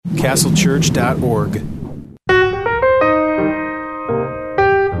castlechurch.org.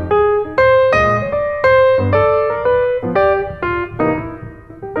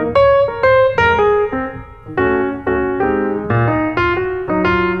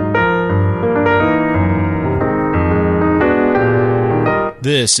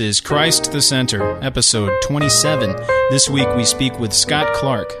 This is Christ the Center, episode 27. This week we speak with Scott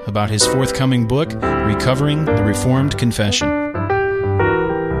Clark about his forthcoming book, Recovering the Reformed Confession.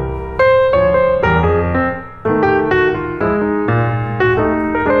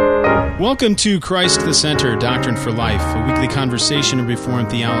 Welcome to Christ the Center, Doctrine for Life, a weekly conversation of Reformed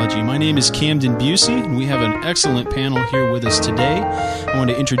theology. My name is Camden Bucey, and we have an excellent panel here with us today. I want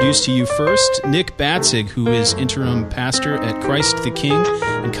to introduce to you first Nick Batzig, who is interim pastor at Christ the King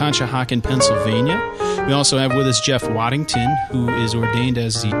in Conshohocken, Pennsylvania. We also have with us Jeff Waddington, who is ordained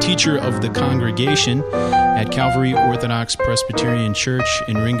as the teacher of the congregation at Calvary Orthodox Presbyterian Church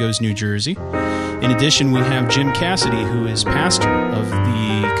in Ringgoes, New Jersey. In addition, we have Jim Cassidy, who is pastor of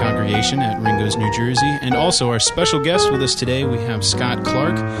the congregation at Ringgoes, New Jersey. And also our special guest with us today, we have Scott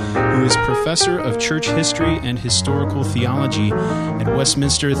Clark, who is professor of church history and historical theology at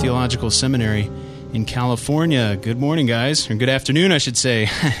Westminster Theological Seminary in California. Good morning, guys. Or good afternoon, I should say.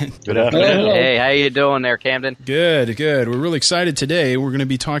 Good afternoon. Hey, how you doing there, Camden? Good. We're really excited today. We're going to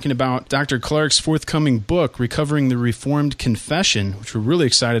be talking about Dr. Clark's forthcoming book, Recovering the Reformed Confession, which we're really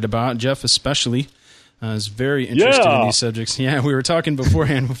excited about. Jeff especially is very interested in these subjects. Yeah, we were talking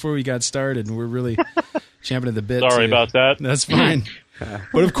beforehand before we got started, and we're really champing at the bit. Sorry about that. That's fine.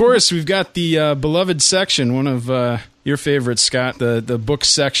 But of course, we've got the beloved section, one of your favorites, Scott, the book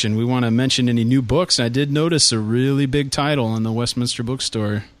section. We want to mention any new books. I did notice a really big title in the Westminster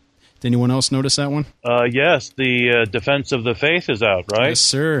bookstore. Did anyone else notice that one? Yes, the Defense of the Faith is out, right? Yes,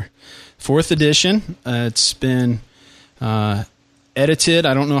 sir. 4th edition. It's been edited.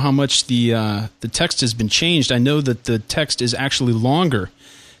 I don't know how much the text has been changed. I know that the text is actually longer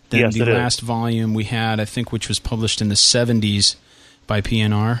than the last volume we had, I think, which was published in the 70s by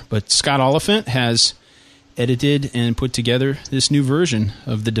PNR. But Scott Oliphant has edited and put together this new version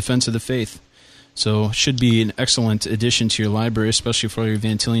of the Defense of the Faith. So it should be an excellent addition to your library, especially for all your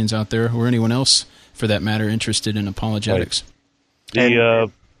Vantillians out there, or anyone else, for that matter, interested in apologetics. Right.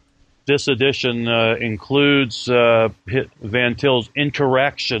 This edition includes Van Til's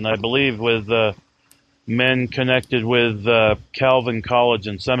interaction, I believe, with men connected with Calvin College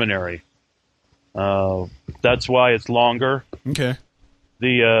and Seminary. That's why it's longer. Okay.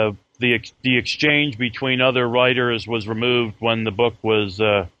 The exchange between other writers was removed when the book was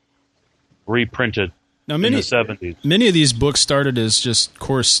reprinted in the 70s. Many of these books started as just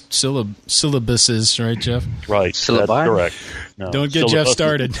course syllabuses, right, Jeff? Right, Syllabi? That's correct. No, Don't get Jeff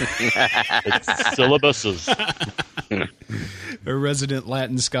started. It's syllabuses. A resident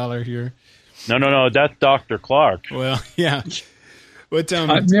Latin scholar here. No, that's Dr. Clark. Well, yeah. But,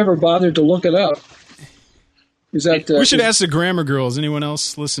 I've never bothered to look it up. Is that we should ask the Grammar Girls. Anyone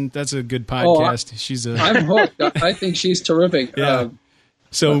else listen? That's a good podcast. I'm hooked. I think she's terrific. Yeah.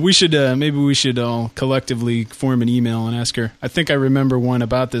 So we should maybe we should all collectively form an email and ask her. I think I remember one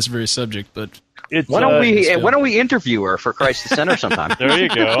about this very subject, but why don't we interview her for Christ the Center sometime? There you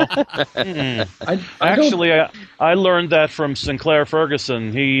go. Actually, I learned that from Sinclair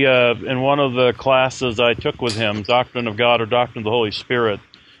Ferguson. He in one of the classes I took with him, Doctrine of God or Doctrine of the Holy Spirit,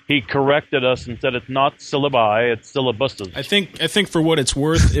 he corrected us and said it's not syllabi, it's syllabuses. I think for what it's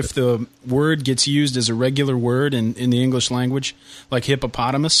worth, if the word gets used as a regular word in the English language, like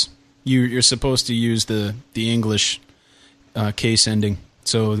hippopotamus, you're supposed to use the English case ending.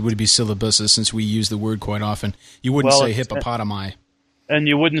 So it would be syllabuses, since we use the word quite often. You wouldn't say hippopotami. And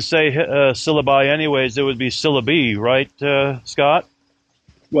you wouldn't say syllabi anyways. It would be syllabi, right, Scott?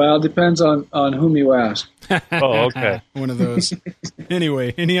 Well, it depends on whom you ask. Oh, okay. One of those.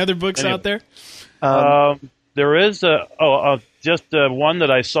 Anyway, any other books out there? There is just one that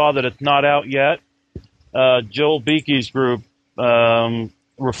I saw that it's not out yet. Joel Beakey's group,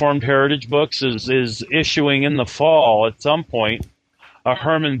 Reformed Heritage Books, is issuing in the fall at some point a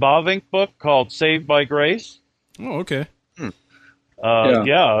Herman Bavinck book called Saved by Grace. Oh, okay.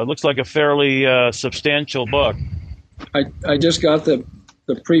 Yeah, it looks like a fairly substantial book. I just got the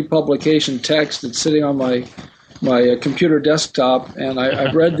pre-publication text that's sitting on my computer desktop, and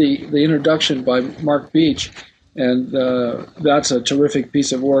I've read the introduction by Mark Beach, and that's a terrific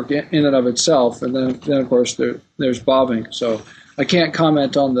piece of work in and of itself. And then of course there's Bavinck. So I can't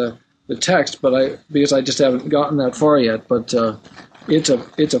comment on the text, because I just haven't gotten that far yet. But it's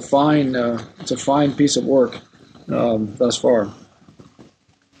a fine piece of work thus far.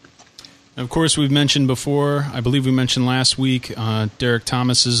 Of course, we've mentioned before, I believe we mentioned last week, Derek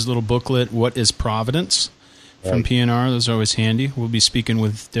Thomas's little booklet, What is Providence? From PNR. Those are always handy. We'll be speaking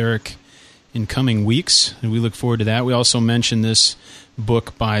with Derek in coming weeks, and we look forward to that. We also mentioned this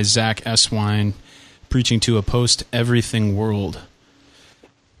book by Zach Eswine, Preaching to a Post-Everything World.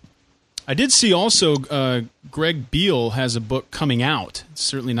 I did see also Greg Beale has a book coming out. It's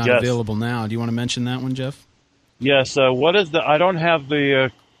certainly not available now. Do you want to mention that one, Jeff? Yes. What is I don't have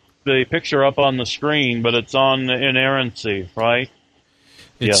the picture up on the screen, but it's on inerrancy, right?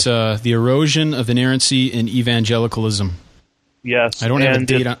 It's The Erosion of Inerrancy in Evangelicalism. Yes. I don't have a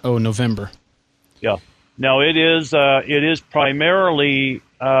date on November. Yeah. Now, it is primarily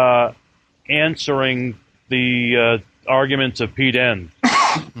answering the arguments of Pete Enns.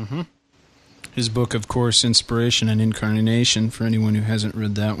 Mm-hmm. His book, of course, Inspiration and Incarnation, for anyone who hasn't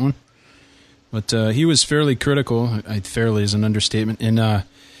read that one. But he was fairly critical. Fairly is an understatement. In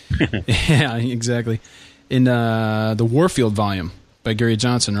yeah, exactly. In the Warfield volume by Gary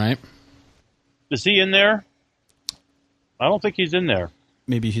Johnson, right? Is he in there? I don't think he's in there.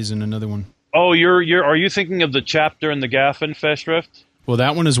 Maybe he's in another one. Oh, are you thinking of the chapter in the Gaffin Festschrift? Well,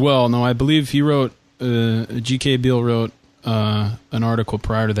 that one as well. No, I believe he wrote. G.K. Beale wrote an article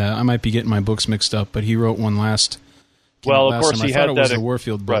prior to that. I might be getting my books mixed up, but he wrote one last. Well, of course, time. he I thought had it was that the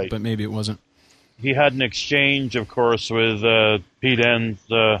Warfield book, right. But maybe it wasn't. He had an exchange, of course, with Pete Enns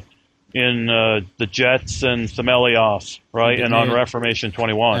in the Jets and Themelios, right? And on Reformation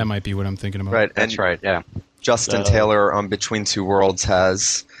 21. That might be what I'm thinking about. Right, that's right, yeah. Justin Taylor on Between Two Worlds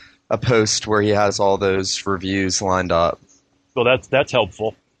has a post where he has all those reviews lined up. So that's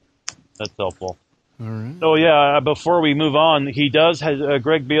helpful. That's helpful. All right. So yeah, before we move on, he does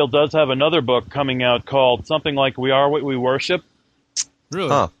Greg Beale does have another book coming out called something like "We Are What We Worship." Really?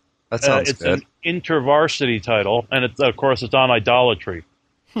 Huh. That sounds it's good. An intervarsity title, and it's on idolatry.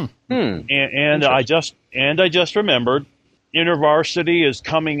 And I just remembered, InterVarsity is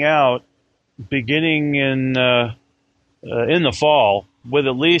coming out beginning in the fall with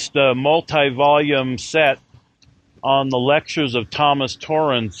at least a multi-volume set on the lectures of Thomas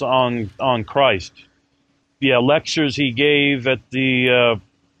Torrance on Christ. Yeah, lectures he gave at in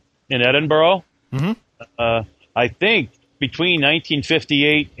Edinburgh. Mm-hmm. I think between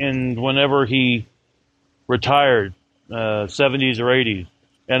 1958 and whenever he retired, 70s or 80s.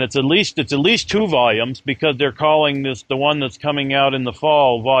 And it's at least 2 volumes, because they're calling this the one that's coming out in the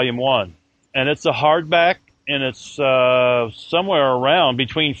fall, Volume 1. And it's a hardback, and it's somewhere around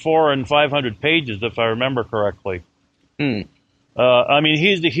between 400 and 500 pages, if I remember correctly. I mean,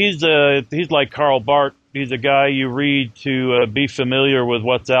 he's like Karl Barth. He's a guy you read to be familiar with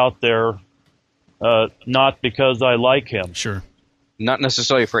what's out there, not because I like him. Sure. Not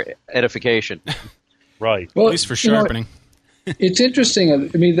necessarily for edification. Right. Well, at least for sharpening. It's interesting. I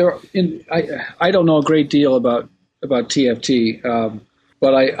mean, I don't know a great deal about TFT,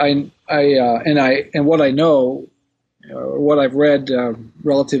 but and what I know, what I've read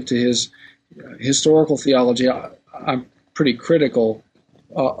relative to his historical theology, I'm pretty critical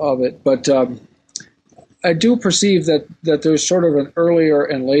of it. But I do perceive that there's sort of an earlier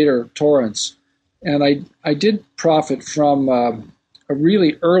and later Torrance, and I did profit from a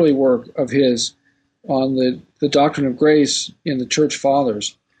really early work of his on the doctrine of grace in the Church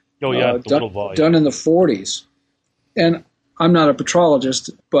Fathers. Oh, yeah, done in the 40s. And I'm not a petrologist,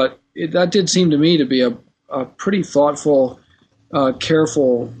 but that did seem to me to be a pretty thoughtful,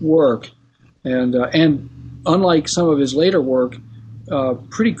 careful work. And unlike some of his later work,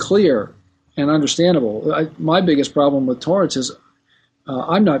 pretty clear and understandable. My biggest problem with Torrance is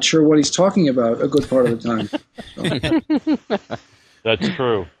I'm not sure what he's talking about a good part of the time. That's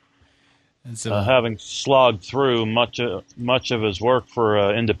true. Having slogged through much of his work for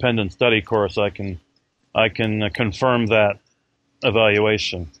an independent study course, I can confirm that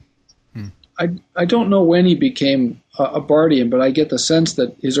evaluation. I don't know when he became a Barthian, but I get the sense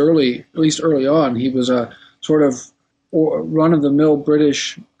that at least early on, he was a sort of run-of-the-mill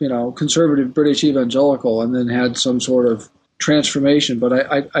British, conservative British evangelical, and then had some sort of transformation. But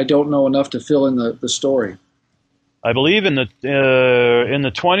I don't know enough to fill in the story. I believe in the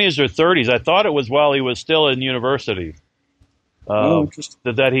 20s or 30s. I thought it was while he was still in university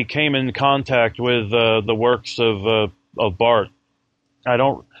that he came in contact with the works of Barth. I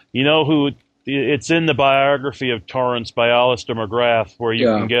don't, who it's in the biography of Torrance by Alistair McGrath, where you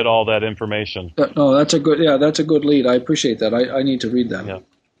can get all that information. That's a good lead. I appreciate that. I need to read that. Yeah.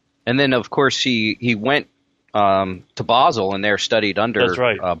 And then, of course, he went to Basel and there studied under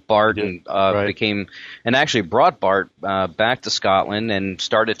Barth and became, and actually brought Barth back to Scotland and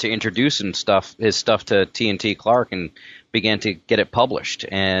started to introduce his stuff to T&T Clark and began to get it published.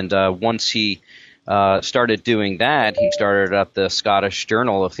 And once he started doing that, he started up the Scottish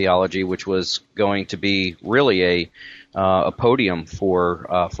Journal of Theology, which was going to be really a podium for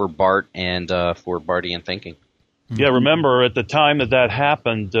Barth and for Barthian thinking. Yeah, remember at the time that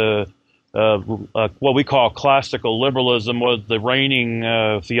happened, what we call classical liberalism was the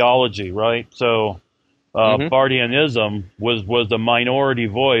reigning theology, right? So Barthianism was the minority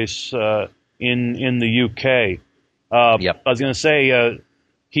voice in the UK. Yep. I was going to say,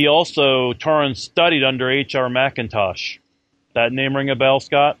 Torrance studied under H.R. Mackintosh. That name ring a bell,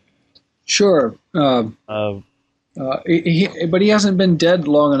 Scott? Sure. But he hasn't been dead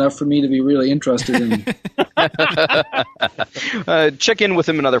long enough for me to be really interested in him. Check in with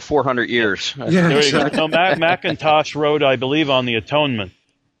him another 400 years. Yeah, exactly. No, Mackintosh wrote, I believe, on the Atonement.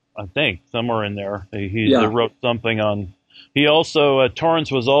 I think somewhere in there he wrote something on. He also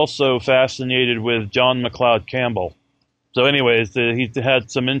Torrance was also fascinated with John MacLeod Campbell. So, anyways, he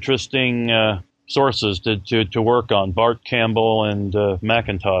had some interesting sources to work on: Bart Campbell and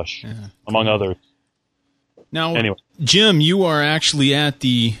Mackintosh, among others. Now, anyway. Jim, you are actually at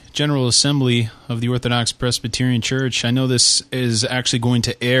the General Assembly of the Orthodox Presbyterian Church. I know this is actually going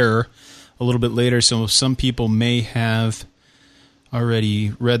to air a little bit later, so some people may have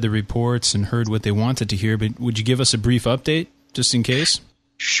already read the reports and heard what they wanted to hear, but would you give us a brief update, just in case?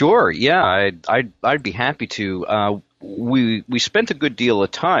 Sure, yeah, I'd be happy to. We spent a good deal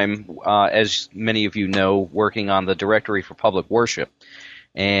of time, as many of you know, working on the Directory for Public Worship,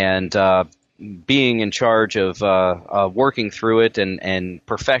 and being in charge of working through it and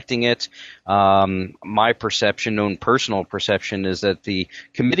perfecting it. My perception, own personal perception, is that the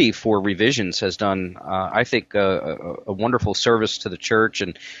Committee for Revisions has done, I think, a wonderful service to the church,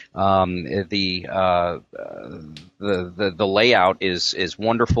 and the layout is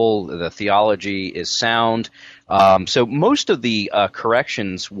wonderful. The theology is sound. So most of the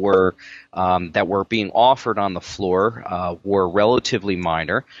corrections that were being offered on the floor were relatively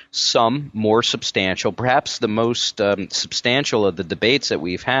minor, some more substantial. Perhaps the most substantial of the debates that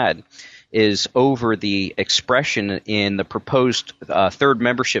we've had is over the expression in the proposed third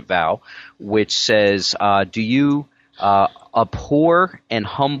membership vow, which says, do you abhor and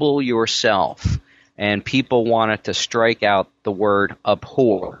humble yourself? And people wanted to strike out the word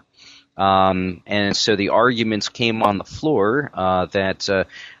abhor. And so the arguments came on the floor that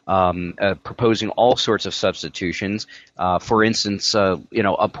proposing all sorts of substitutions. For instance,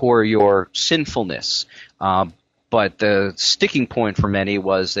 abhor your sinfulness. But the sticking point for many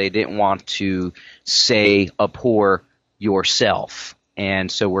was they didn't want to say abhor yourself. And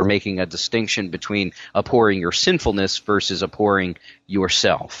so we're making a distinction between abhorring your sinfulness versus abhorring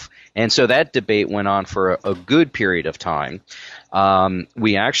yourself. And so that debate went on for a good period of time.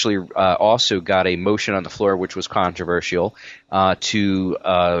 We actually also got a motion on the floor, which was controversial, to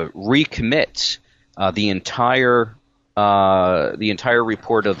recommit the entire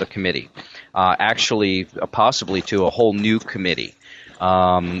report of the committee, actually possibly to a whole new committee,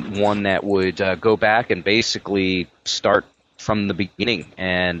 one that would go back and basically start from the beginning,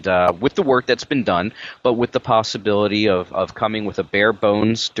 and with the work that's been done, but with the possibility of coming with a bare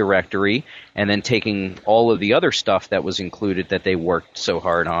bones directory and then taking all of the other stuff that was included that they worked so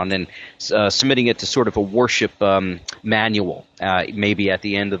hard on and submitting it to sort of a worship manual, maybe at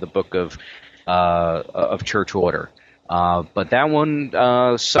the end of the book of church order. But that one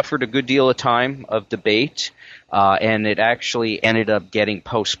suffered a good deal of time of debate, and it actually ended up getting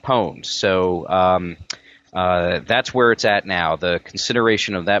postponed. So that's where it's at now. The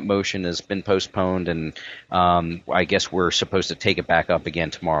consideration of that motion has been postponed, and I guess we're supposed to take it back up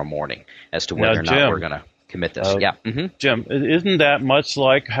again tomorrow morning as to whether or not we're going to commit this. Jim, isn't that much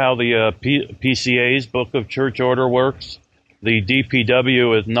like how the PCA's Book of Church Order works? The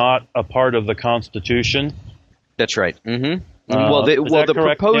DPW is not a part of the Constitution. That's right. The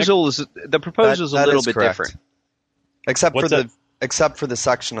proposal is a little bit different, except for the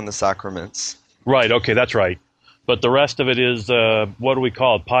section on the sacraments. Right, okay, that's right. But the rest of it is, what do we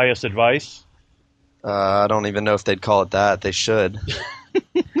call it, pious advice? I don't even know if they'd call it that. They should.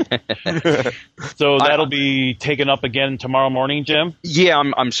 So that'll be taken up again tomorrow morning, Jim? Yeah,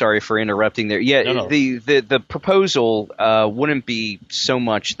 I'm sorry for interrupting there. Yeah, no. The proposal wouldn't be so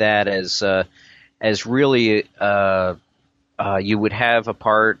much that as really you would have a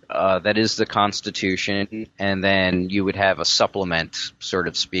part that is the Constitution, and then you would have a supplement, so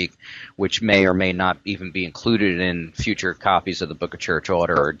to speak, which may or may not even be included in future copies of the Book of Church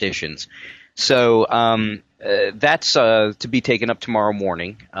Order or editions. So that's to be taken up tomorrow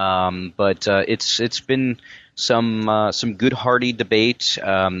morning. But it's been some good hearty debate,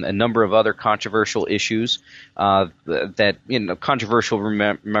 a number of other controversial issues that controversial.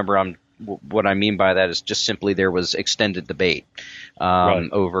 Remember, what I mean by that is just simply there was extended debate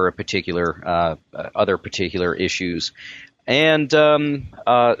over a particular other particular issues. And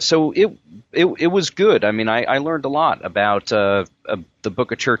so it was good. I mean, I learned a lot about the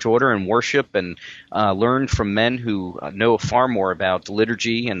Book of Church Order and worship, and learned from men who know far more about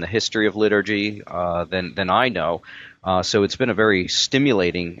liturgy and the history of liturgy than I know. So it's been a very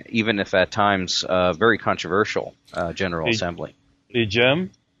stimulating, even if at times very controversial, General Assembly. Hey,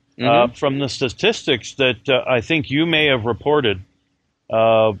 Jim, Mm-hmm. from the statistics that I think you may have reported,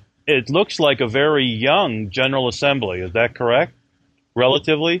 it looks like a very young General Assembly. Is that correct?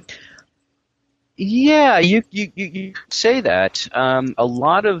 Relatively? Yeah, you say that. A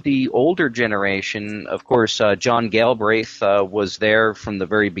lot of the older generation, of course, John Galbraith was there from the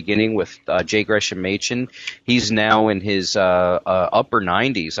very beginning with J. Gresham Machen. He's now in his upper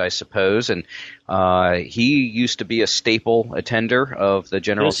 90s, I suppose, and he used to be a staple attender of the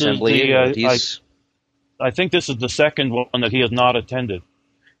General Assembly. I think this is the second one that he has not attended.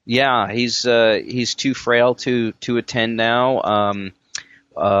 Yeah, he's too frail to attend now.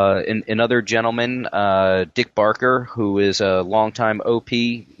 Another gentleman, Dick Barker, who is a longtime OP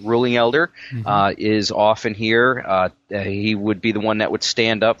ruling elder, is often here. He would be the one that would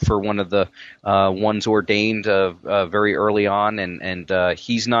stand up for one of the ones ordained very early on, and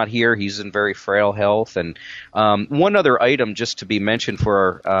he's not here. He's in very frail health. And one other item just to be mentioned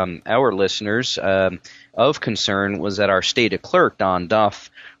for our listeners of concern was that our state clerk, Don Duff,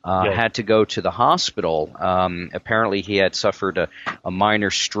 had to go to the hospital. Apparently, he had suffered a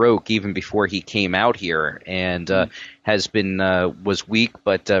minor stroke even before he came out here, and was weak.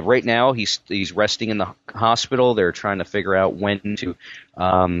 But right now, he's resting in the hospital. They're trying to figure out when to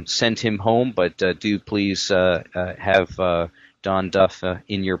send him home. But do please have Don Duff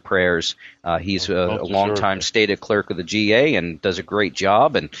in your prayers. He's a longtime state clerk of the GA and does a great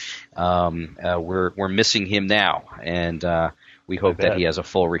job. And we're missing him now, and we hope that he has a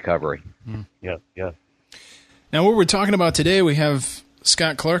full recovery. Yeah. Now, what we're talking about today, we have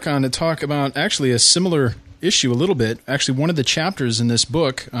Scott Clark on to talk about actually a similar issue a little bit. Actually, one of the chapters in this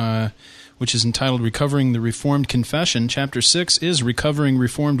book, which is entitled Recovering the Reformed Confession, Chapter 6 is Recovering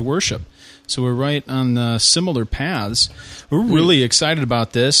Reformed Worship. So we're right on similar paths. We're really excited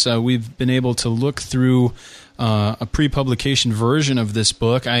about this. We've been able to look through a pre-publication version of this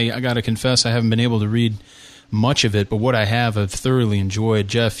book. I got to confess I haven't been able to read much of it, but what I have, I've thoroughly enjoyed.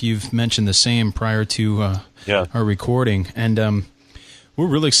 Jeff, you've mentioned the same prior to our recording, and we're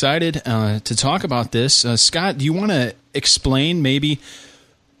really excited to talk about this. Scott, do you want to explain maybe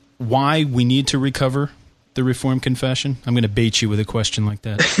why we need to recover the Reformed Confession? I'm going to bait you with a question like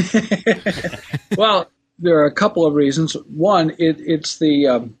that. Well, there are a couple of reasons. One, it's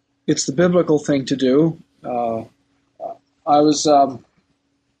the biblical thing to do.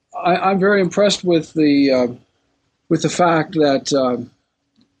 I'm very impressed with the fact that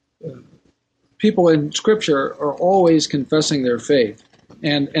people in Scripture are always confessing their faith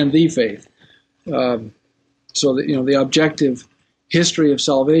and the faith. So that the objective history of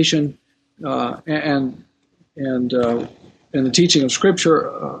salvation and the teaching of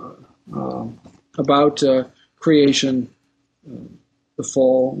Scripture about creation, the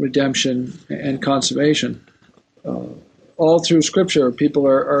fall, redemption, and consummation. All through Scripture, people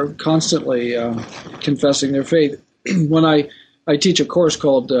are constantly confessing their faith. When I teach a course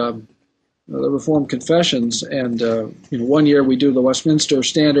called the Reformed Confessions, and 1 year we do the Westminster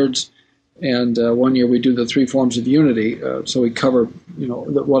Standards, and 1 year we do the 3 forms of unity. So we cover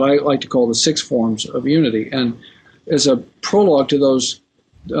what I like to call the 6 forms of unity. And as a prologue to those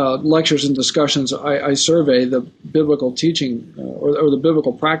lectures and discussions, I survey the biblical teaching or the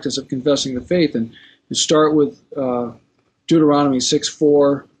biblical practice of confessing the faith, and you start with Deuteronomy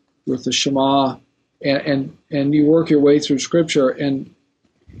 6:4 with the Shema, and you work your way through Scripture, and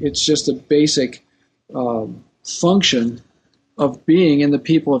it's just a basic function of being in the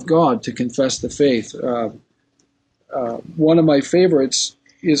people of God to confess the faith. One of my favorites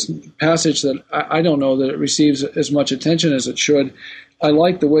is a passage that I don't know that it receives as much attention as it should. I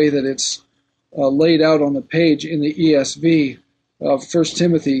like the way that it's laid out on the page in the ESV of 1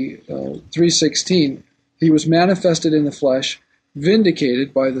 Timothy 3:16. He was manifested in the flesh,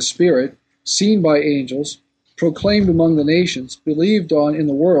 vindicated by the Spirit, seen by angels, proclaimed among the nations, believed on in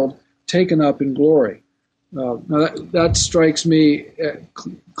the world, taken up in glory. Now that strikes me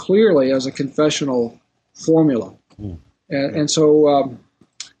clearly as a confessional formula. And so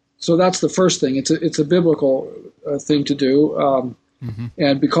So that's the first thing. It's a biblical thing to do.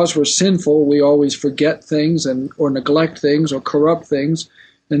 And because we're sinful, we always forget things or neglect things or corrupt things.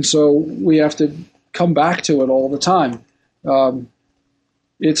 And so we have to come back to it all the time.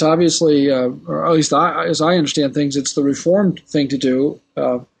 It's obviously, or at least as I understand things, it's the Reformed thing to do.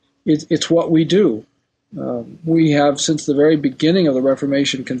 It's what we do. We have, since the very beginning of the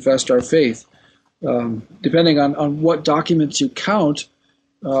Reformation, confessed our faith. Depending on what documents you count,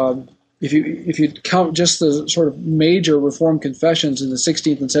 if you count just the sort of major Reformed confessions in the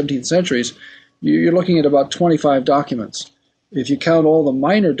 16th and 17th centuries, you're looking at about 25 documents. If you count all the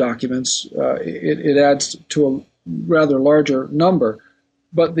minor documents, it adds to a rather larger number.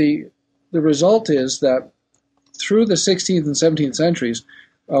 But the result is that through the 16th and 17th centuries,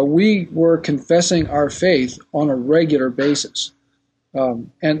 we were confessing our faith on a regular basis.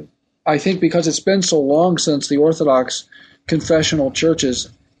 And I think because it's been so long since the Orthodox confessional churches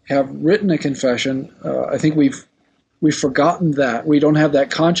have written a confession, I think we've forgotten that. We don't have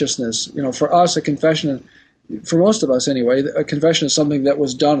that consciousness. For us, a confession, for most of us anyway, a confession is something that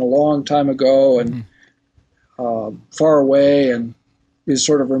was done a long time ago and far away and is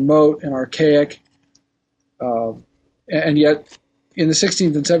sort of remote and archaic. And yet, in the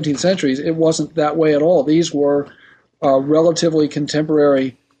 16th and 17th centuries, it wasn't that way at all. These were relatively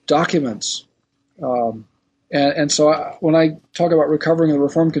contemporary documents. And so when I talk about recovering the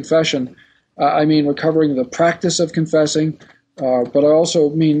Reformed confession, I mean recovering the practice of confessing, but I also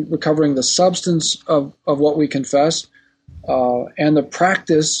mean recovering the substance of what we confess and the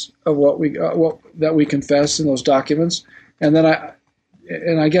practice of that we confess in those documents. And then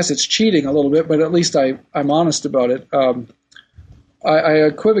I guess it's cheating a little bit, but at least I'm honest about it. I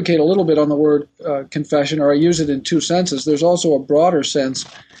equivocate a little bit on the word confession, or I use it in two senses. There's also a broader sense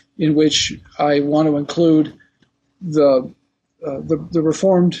in which I want to include the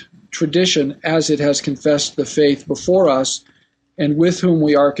Reformed tradition as it has confessed the faith before us and with whom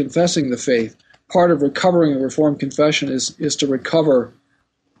we are confessing the faith. Part of recovering the Reformed confession is to recover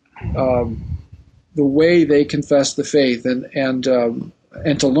the way they confess the faith and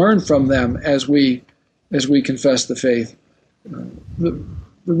to learn from them as we confess the faith. The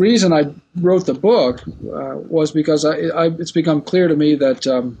reason I wrote the book was because it's become clear to me that,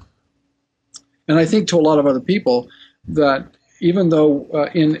 and I think to a lot of other people, that even though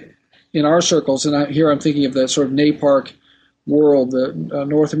in our circles, and here I'm thinking of the sort of NAPARC world, the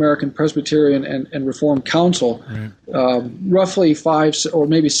North American Presbyterian and Reformed Council, right. Roughly 500 or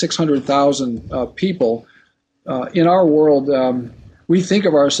maybe 600,000 people in our world. We think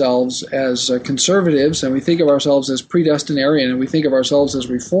of ourselves as conservatives, and we think of ourselves as predestinarian, and we think of ourselves as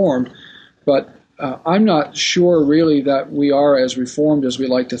Reformed, but I'm not sure really that we are as Reformed as we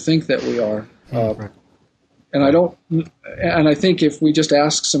like to think that we are. And I think if we just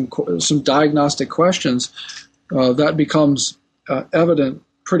ask some diagnostic questions, that becomes evident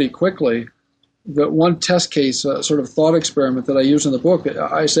pretty quickly. That one test case, sort of thought experiment that I use in the book,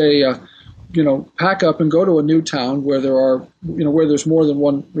 I say, pack up and go to a new town where there's more than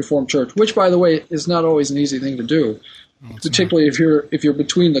one Reformed church, which, by the way, is not always an easy thing to do, particularly if you're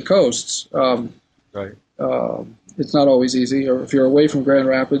between the coasts. Right. It's not always easy, or if you're away from Grand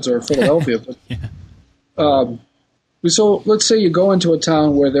Rapids or Philadelphia. But, yeah. So let's say you go into a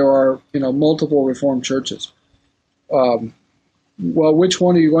town where there are multiple Reformed churches. Well, which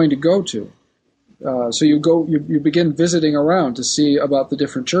one are you going to go to? So you begin visiting around to see about the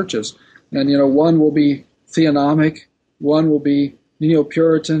different churches. And, one will be theonomic, one will be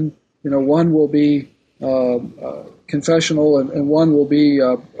neo-Puritan, one will be confessional, and one will be,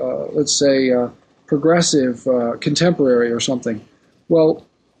 let's say, progressive, contemporary or something. Well,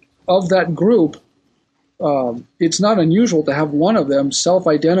 of that group, it's not unusual to have one of them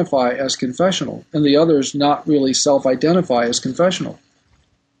self-identify as confessional and the others not really self-identify as confessional.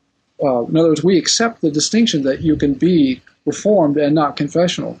 In other words, we accept the distinction that you can be Reformed and not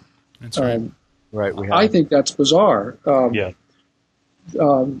confessional. That's right. Right. I think that's bizarre. Yeah.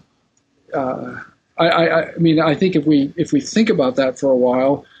 I mean, I think if we think about that for a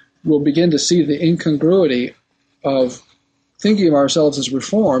while, we'll begin to see the incongruity of thinking of ourselves as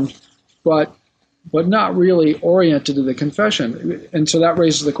Reformed, but not really oriented to the confession. And so that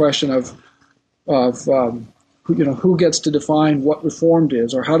raises the question of who gets to define what Reformed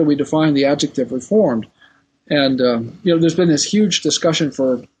is, or how do we define the adjective Reformed? And there's been this huge discussion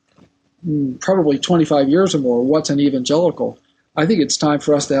for probably 25 years or more, what's an evangelical? I think it's time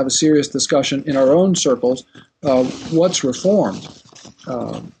for us to have a serious discussion in our own circles of what's Reformed.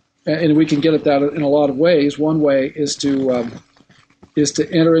 And we can get at that in a lot of ways. One way is to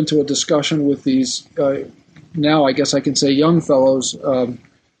enter into a discussion with these, now I guess I can say young fellows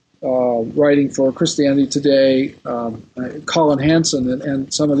writing for Christianity Today, Colin Hansen,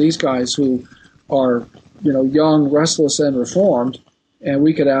 and some of these guys who are, young, restless, and reformed, and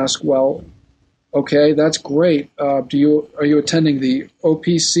we could ask, well, okay, that's great. Are you attending the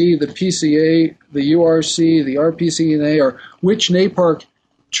OPC, the PCA, the URC, the RPCNA, or which NAPARC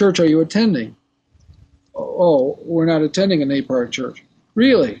church are you attending? Oh, we're not attending a NAPARC church.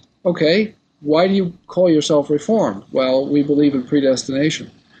 Really? Okay. Why do you call yourself Reformed? Well, we believe in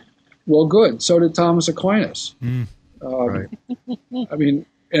predestination. Well, good. So did Thomas Aquinas. Right. I mean,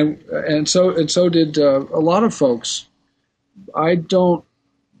 and so did a lot of folks. I don't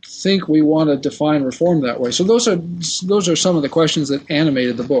think we want to define Reform that way. So those are some of the questions that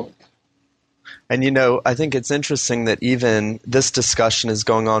animated the book. And I think it's interesting that even this discussion is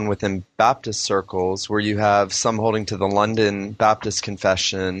going on within Baptist circles, where you have some holding to the London Baptist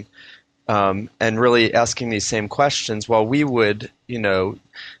Confession, and really asking these same questions. While we would,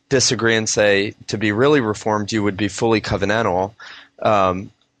 disagree and say to be really Reformed, you would be fully covenantal.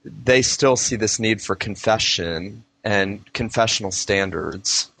 They still see this need for confession and confessional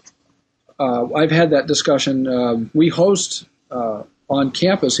standards. I've had that discussion. We host on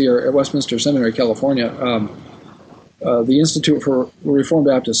campus here at Westminster Seminary, California, the Institute for Reformed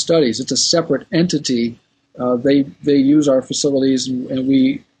Baptist Studies. It's a separate entity. They use our facilities, and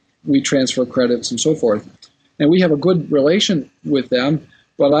we transfer credits and so forth. And we have a good relation with them.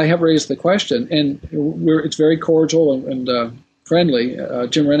 But I have raised the question, and it's very cordial and friendly.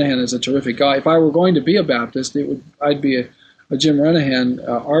 Jim Renahan is a terrific guy. If I were going to be a Baptist, I'd be a Jim Renahan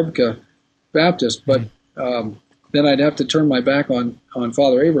Arbka Baptist, but then I'd have to turn my back on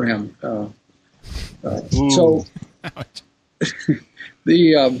Father Abraham. So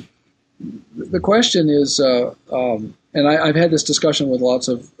the question is, and I've had this discussion with lots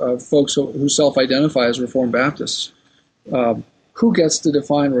of folks who self-identify as Reformed Baptists. Who gets to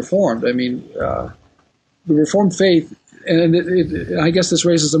define Reformed? I mean, the Reformed faith, and I guess this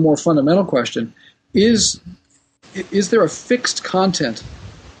raises a more fundamental question: is there a fixed content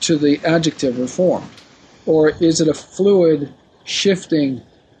to the adjective Reformed, or is it a fluid, shifting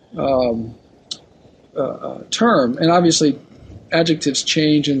term? And obviously, adjectives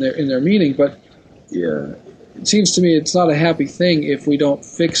change in their meaning, but it seems to me it's not a happy thing if we don't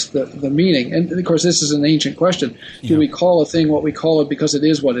fix the meaning. And of course, this is an ancient question: do we call a thing what we call it because it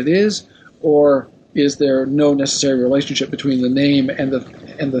is what it is, or is there no necessary relationship between the name and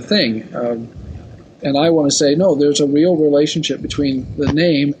the thing? And I want to say no. There's a real relationship between the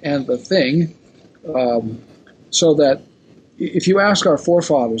name and the thing, so that if you ask our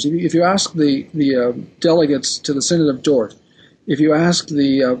forefathers, if you ask the delegates to the Synod of Dort, if you ask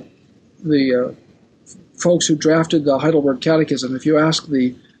the folks who drafted the Heidelblog Catechism, if you ask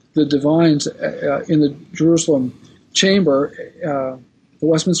the divines in the Jerusalem chamber, the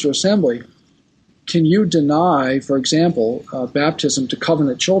Westminster Assembly, can you deny, for example, baptism to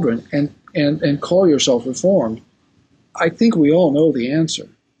covenant children and call yourself Reformed? I think we all know the answer.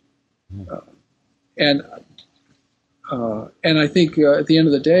 And I think at the end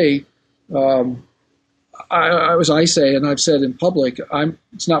of the day, as I say, and I've said in public,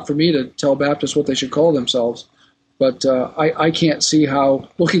 it's not for me to tell Baptists what they should call themselves, but I can't see how,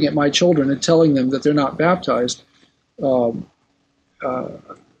 looking at my children and telling them that they're not baptized, how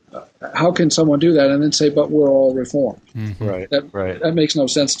can someone do that and then say, but we're all Reformed? Mm-hmm. Right. That makes no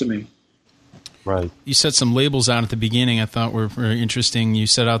sense to me. Right. You set some labels out at the beginning I thought were very interesting. You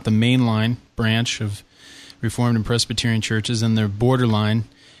set out the mainline branch of Reformed and Presbyterian churches, and their borderline, and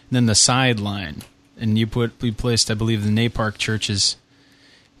then the sideline. And we placed, I believe, the NAPARC churches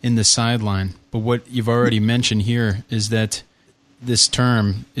in the sideline. But what you've already mentioned here is that this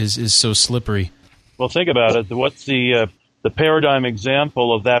term is so slippery. Well, think about it. What's the paradigm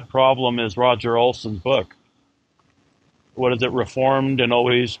example of that problem is Roger Olson's book. What is it, Reformed and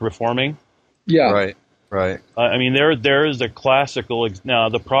Always Reforming? Yeah. Right. I mean, there is a classical. Now,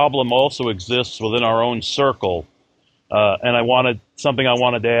 the problem also exists within our own circle, and I wanted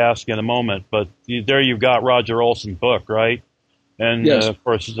to ask in a moment. But there you've got Roger Olson's book, right? And yes. Of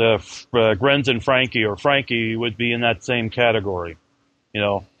course, Grenz and Frankie, or Frankie would be in that same category.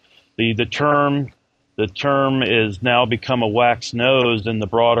 The term is now become a wax nose in the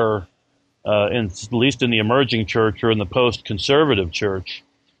broader, at least in the emerging church or in the post-conservative church.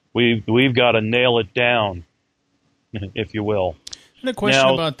 We've got to nail it down, if you will. And a question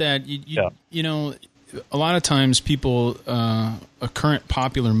about that. You know, a lot of times people, a current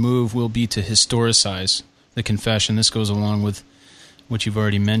popular move will be to historicize the confession. This goes along with what you've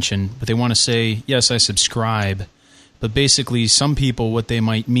already mentioned. But they want to say, yes, I subscribe. But basically, some people, what they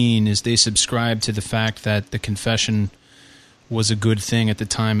might mean is they subscribe to the fact that the confession was a good thing at the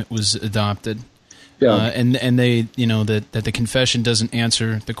time it was adopted. Yeah. And they, that the confession doesn't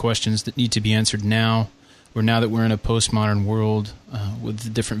answer the questions that need to be answered now, or now that we're in a postmodern world with a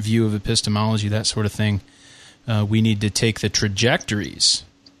different view of epistemology, that sort of thing. We need to take the trajectories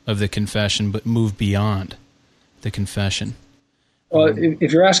of the confession, but move beyond the confession. Well,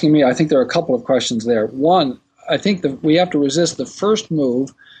 if you're asking me, I think there are a couple of questions there. One, I think that we have to resist the first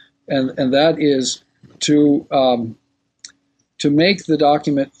move, and that is to make the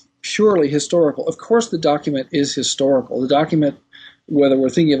document purely historical. Of course, the document is historical. The document, whether we're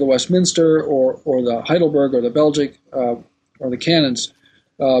thinking of the Westminster or the Heidelblog or the Batzig or the canons,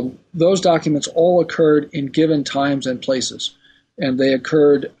 those documents all occurred in given times and places, and they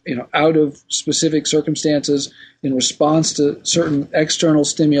occurred, out of specific circumstances in response to certain external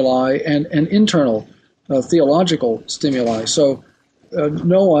stimuli and internal theological stimuli. So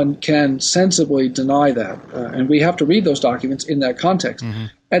no one can sensibly deny that, and we have to read those documents in that context. Mm-hmm.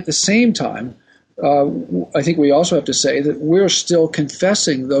 At the same time, I think we also have to say that we're still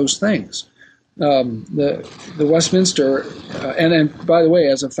confessing those things. The Westminster, and by the way,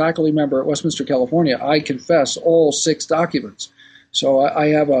 as a faculty member at Westminster, California, I confess all 6 documents. So I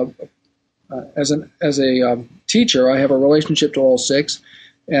have as a teacher, I have a relationship to all 6,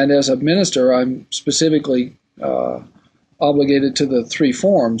 and as a minister, I'm specifically obligated to the 3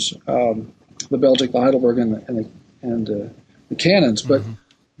 forms, the Batzig, the Heidelblog, and the canons. But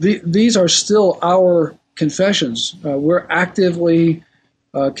these are still our confessions. We're actively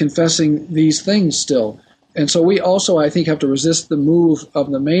confessing these things still. And so we also, I think, have to resist the move of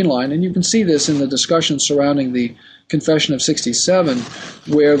the mainline. And you can see this in the discussion surrounding the Confession of 67,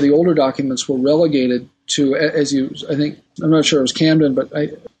 where the older documents were relegated to, I'm not sure it was Camden, but I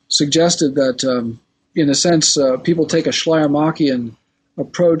suggested that, in a sense, people take a Schleiermachian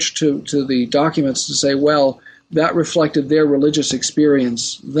approach to the documents to say, well, that reflected their religious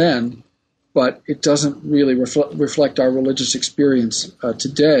experience then, but it doesn't really reflect our religious experience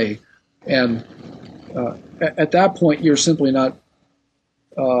today. And at that point, you're simply not,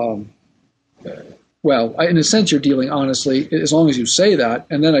 in a sense, you're dealing honestly, as long as you say that,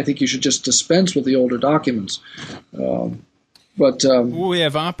 and then I think you should just dispense with the older documents. What we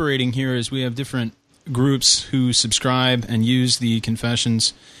have operating here is we have different groups who subscribe and use the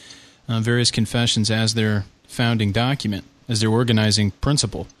confessions, various confessions, as their founding document, as their organizing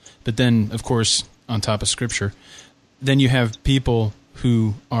principle. But then, of course, on top of Scripture, then you have people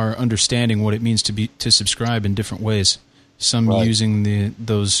who are understanding what it means to subscribe in different ways. Some using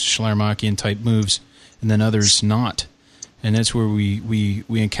those Schleiermachian type moves, and then others not. And that's where we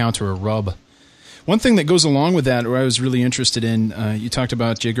encounter a rub. One thing that goes along with that, or I was really interested in, you talked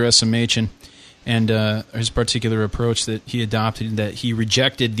about J. Gresham Machen and his particular approach that he adopted, that he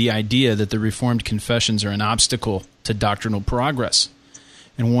rejected the idea that the Reformed confessions are an obstacle to doctrinal progress.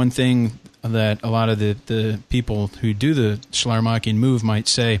 And one thing that a lot of the people who do the Schleiermachian move might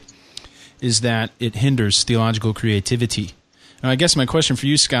say is that it hinders theological creativity. Now, I guess my question for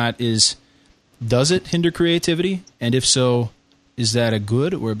you, Scott, is, does it hinder creativity? And if so, is that a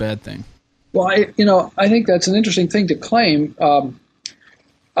good or a bad thing? Well, I think that's an interesting thing to claim.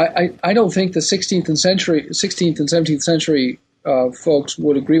 I don't think the 16th and 17th century folks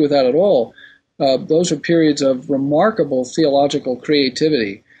would agree with that at all. Those are periods of remarkable theological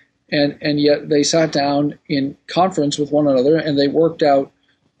creativity, and yet they sat down in conference with one another and they worked out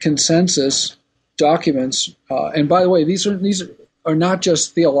consensus documents. And by the way, these are not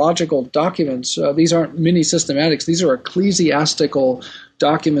just theological documents. These aren't mini systematics. These are ecclesiastical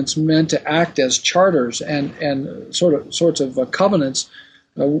documents meant to act as charters and sorts of covenants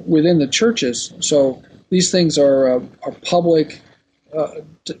within the churches. So these things are public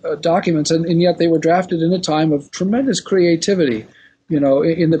documents, and yet they were drafted in a time of tremendous creativity.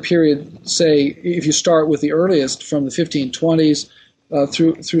 In the period, say, if you start with the earliest from the 1520s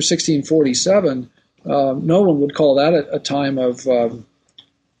through 1647, no one would call that a time of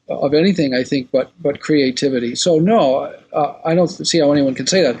anything, I think, but creativity. So no, I don't see how anyone can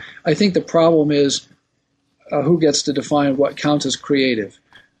say that. I think the problem is who gets to define what counts as creative.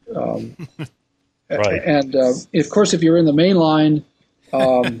 Right. And of course, if you're in the main line,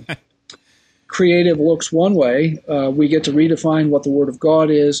 creative looks one way. We get to redefine what the Word of God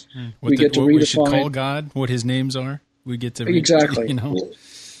is. What we should call God, what His names are. We get to exactly,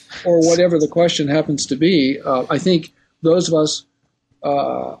 or whatever the question happens to be. I think those of us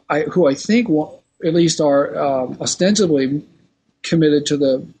who I think at least are ostensibly committed to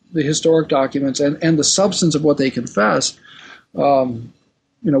the historic documents and the substance of what they confess,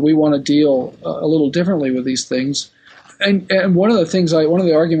 we want to deal a little differently with these things. And one of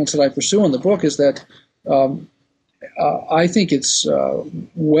the arguments that I pursue in the book is that I think it's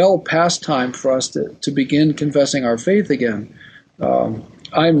well past time for us to begin confessing our faith again.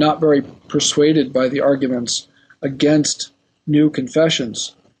 I'm not very persuaded by the arguments against new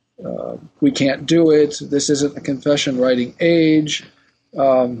confessions. We can't do it. This isn't the confession writing age.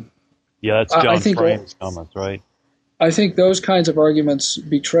 That's John Frame's comments, right? I think those kinds of arguments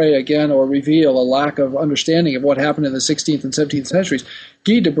betray again or reveal a lack of understanding of what happened in the 16th and 17th centuries.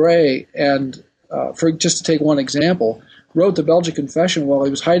 Guy de Brès, and for just to take one example, wrote the Belgic Confession while he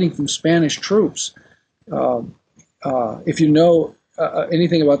was hiding from Spanish troops. If you know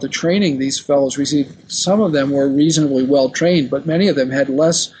anything about the training these fellows received, some of them were reasonably well trained, but many of them had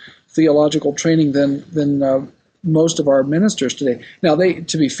less theological training than most of our ministers today. Now,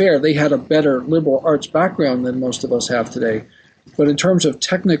 to be fair, they had a better liberal arts background than most of us have today. But in terms of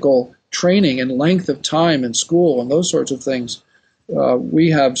technical training and length of time in school and those sorts of things, we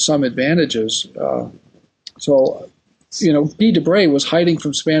have some advantages. So, Guy de Brès was hiding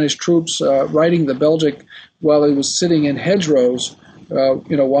from Spanish troops, writing the Belgic while he was sitting in hedgerows,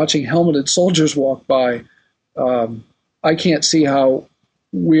 watching helmeted soldiers walk by. I can't see how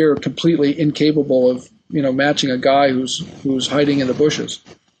we're completely incapable of matching a guy who's hiding in the bushes.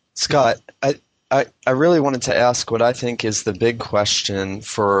 Scott, I really wanted to ask what I think is the big question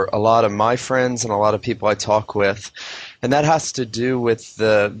for a lot of my friends and a lot of people I talk with, and that has to do with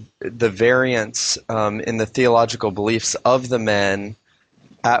the variance in the theological beliefs of the men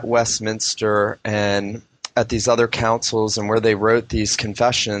at Westminster and at these other councils and where they wrote these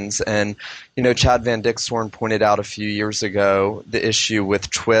confessions. And, Chad Van Dixhoorn pointed out a few years ago the issue with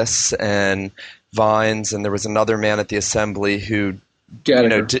Twiss and Vines, and there was another man at the assembly who,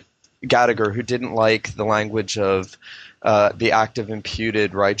 Gadiger, who didn't like the language of the active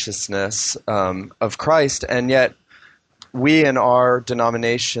imputed righteousness of Christ, and yet we in our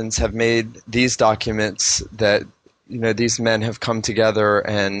denominations have made these documents that these men have come together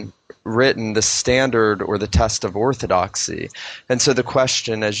and written the standard or the test of orthodoxy. And so the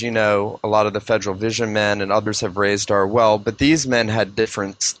question, as you know, a lot of the Federal Vision men and others have raised are, well, but these men had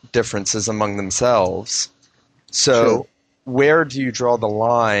differences among themselves. So sure. Where do you draw the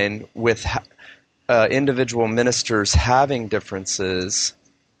line with individual ministers having differences?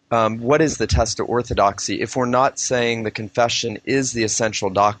 What is the test of orthodoxy if we're not saying the confession is the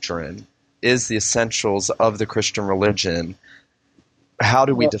essential doctrine, is the essentials of the Christian religion? How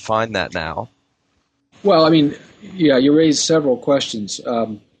do we define that now? Well, you raised several questions.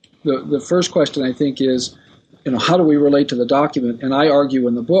 The first question, I think, is, how do we relate to the document? And I argue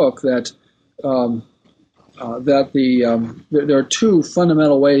in the book that there are two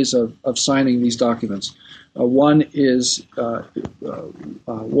fundamental ways of signing these documents. One is the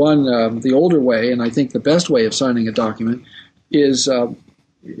older way, and I think the best way of signing a document is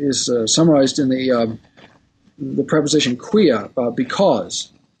summarized in the preposition quia, because.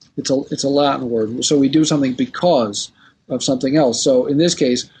 It's a Latin word. So we do something because of something else. So in this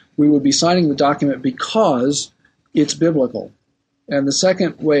case, we would be signing the document because it's biblical. And the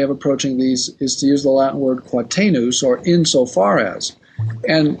second way of approaching these is to use the Latin word quatenus, or insofar as.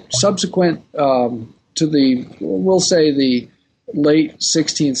 And subsequent to the late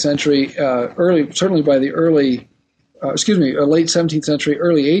 16th century, late 17th century,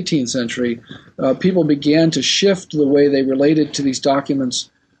 early 18th century, people began to shift the way they related to these documents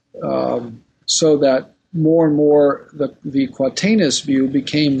so that more and more the quatenus view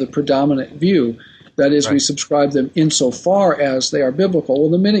became the predominant view. That is, right. We subscribe them insofar as they are biblical.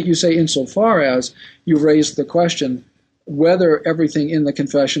 Well, the minute you say insofar as, you raise the question whether everything in the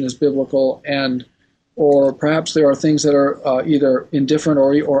confession is biblical, or perhaps there are things that are either indifferent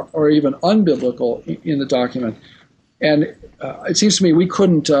or even unbiblical in the document. And it seems to me we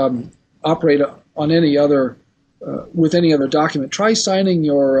couldn't operate on any other with any other document. Try signing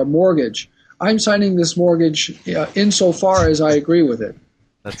your mortgage. I'm signing this mortgage insofar as I agree with it.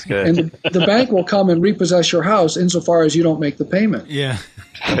 That's good. And the bank will come and repossess your house insofar as you don't make the payment. Yeah.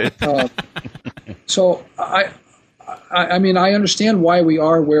 So I understand why we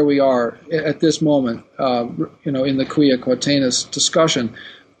are where we are at this moment, in the quia quatenus discussion,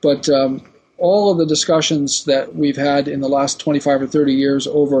 but all of the discussions that we've had in the last 25 or 30 years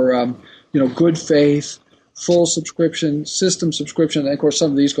over, good faith, full subscription, system subscription, and of course some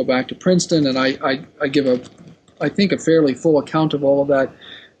of these go back to Princeton, and I give I think a fairly full account of all of that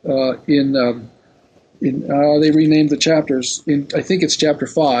they renamed the chapters. I think it's chapter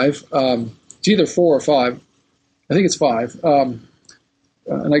 5. It's either 4 or 5. I think it's 5. And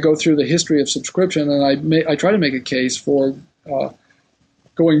I go through the history of subscription, and I try to make a case for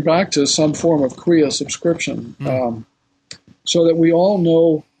going back to some form of quia subscription, so that we all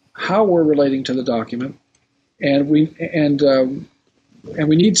know how we're relating to the document, and we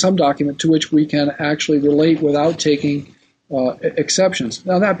need some document to which we can actually relate without taking exceptions.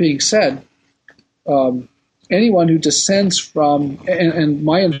 Now, that being said, anyone who dissents from, and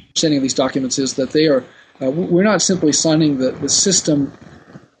my understanding of these documents is that they are, we're not simply signing the system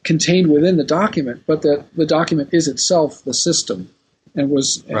contained within the document, but that the document is itself the system, and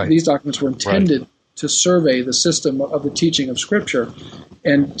these documents were intended to survey the system of the teaching of Scripture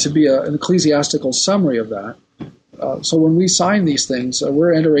and to be an ecclesiastical summary of that. So when we sign these things,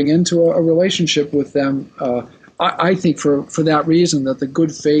 we're entering into a relationship with them. I think for that reason, that the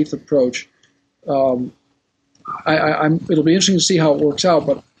good faith approach, it'll be interesting to see how it works out,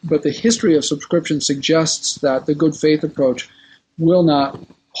 but the history of subscription suggests that the good faith approach will not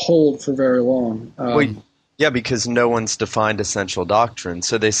hold for very long. Yeah, because no one's defined essential doctrine.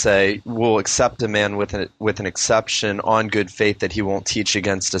 So they say, we'll accept a man with an exception on good faith that he won't teach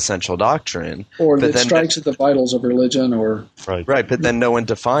against essential doctrine. Or that strikes at the vitals of religion. Right, but then no one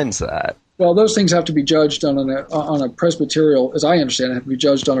defines that. Well, those things have to be judged on a presbyterial, as I understand it, have to be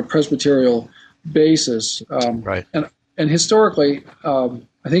judged on a presbyterial basis. Right. And historically,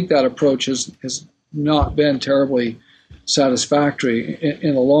 I think that approach has not been terribly satisfactory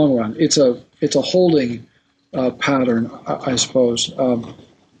in the long run. It's a holding pattern, I suppose.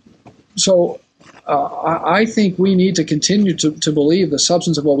 So I think we need to continue to believe the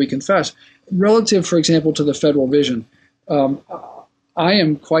substance of what we confess. Relative, for example, to the federal vision, I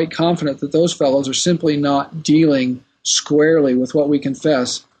am quite confident that those fellows are simply not dealing squarely with what we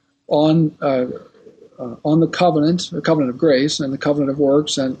confess on the covenant of grace and the covenant of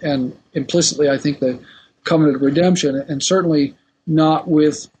works, and implicitly, I think, the covenant of redemption, and certainly not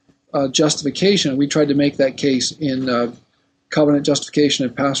with justification. We tried to make that case in covenant justification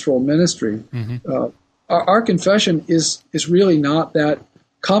and pastoral ministry. Mm-hmm. Our confession is really not that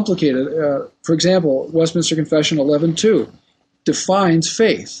complicated. For example, Westminster Confession 11:2 defines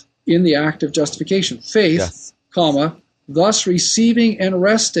faith in the act of justification. Faith, yes, comma, thus receiving and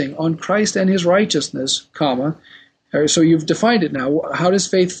resting on Christ and his righteousness, comma. So you've defined it now. How does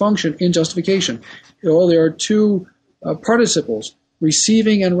faith function in justification? Well, there are two participles,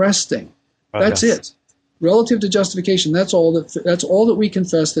 receiving and resting. That's it. Relative to justification, that's all that we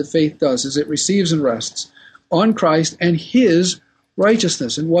confess that faith does, is it receives and rests on Christ and his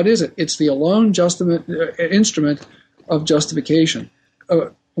righteousness. And what is it? It's the alone instrument of justification.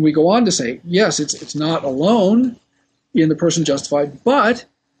 We go on to say, yes, it's not alone in the person justified, but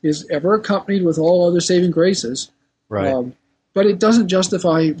is ever accompanied with all other saving graces. Right. But it doesn't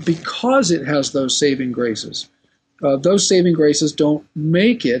justify because it has those saving graces. Those saving graces don't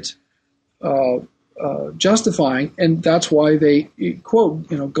make it justifying, and that's why they quote,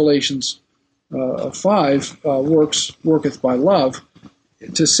 Galatians 5, worketh by love,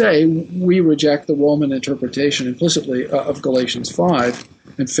 to say we reject the Roman interpretation implicitly of Galatians 5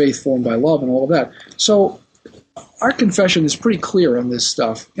 and faith formed by love and all of that. So our confession is pretty clear on this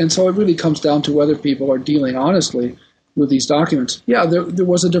stuff, and so it really comes down to whether people are dealing honestly with these documents. Yeah, there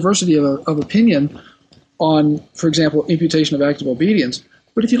was a diversity of opinion on, for example, imputation of active obedience,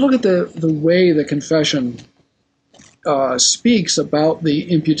 but if you look at the way the confession speaks about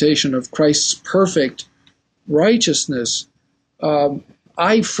the imputation of Christ's perfect righteousness,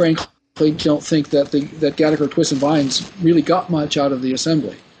 I frankly don't think that Gattaker, Twist, and Vines really got much out of the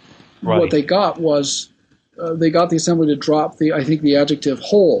assembly. Right. What they got was they got the assembly to drop the adjective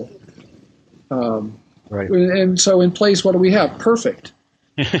whole. Right. And so in place, what do we have? Perfect.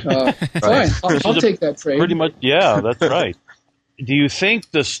 Fine, I'll take that phrase. Pretty much, yeah, that's right. Do you think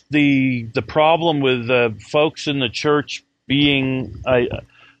the problem with folks in the church being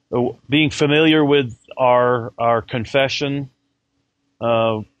familiar with our confession?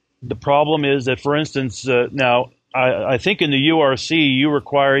 The problem is that, for instance, now I think in the URC you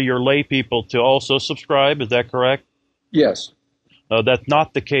require your lay people to also subscribe. Is that correct? Yes. That's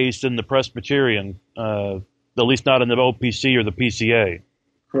not the case in the Presbyterian, at least not in the OPC or the PCA.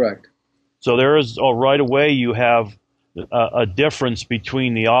 Correct. So there is, right away you have a difference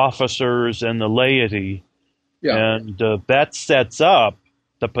between the officers and the laity. Yeah. And that sets up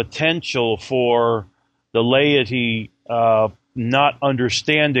the potential for the laity not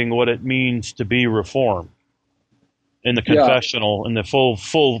understanding what it means to be reformed in the confessional, in the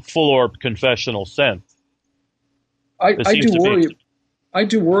full-orbed confessional sense. I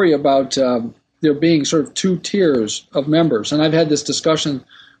do worry about there being sort of two tiers of members, and I've had this discussion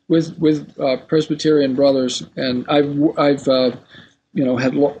with Presbyterian brothers, and I've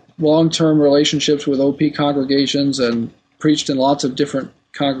had long-term relationships with OP congregations and preached in lots of different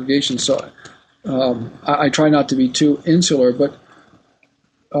congregations. So I try not to be too insular, but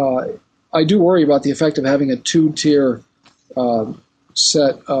I do worry about the effect of having a two-tier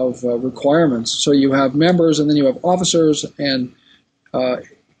set of requirements. So you have members, and then you have officers, and of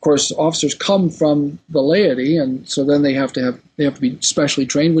course, officers come from the laity, and so then they have to be specially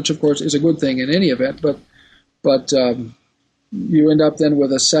trained, which of course is a good thing in any event. But you end up then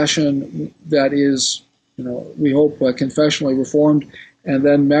with a session that is, we hope confessionally reformed, and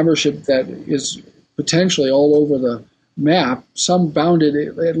then membership that is potentially all over the map, some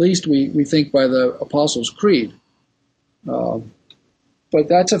bounded, at least we think, by the Apostles' Creed. But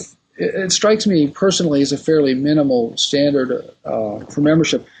it strikes me personally as a fairly minimal standard for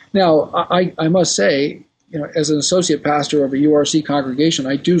membership. Now, I must say, as an associate pastor of a URC congregation,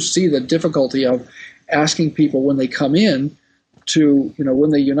 I do see the difficulty of asking people when they come in to, when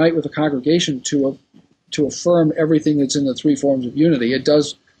they unite with the congregation, to affirm everything that's in the three forms of unity. It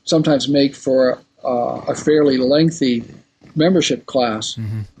does sometimes make for a fairly lengthy membership class.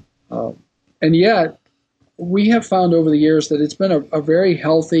 Mm-hmm. And yet, we have found over the years that it's been a very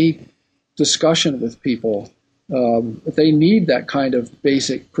healthy discussion with people. They need that kind of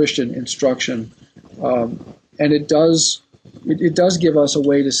basic Christian instruction. And it does give us a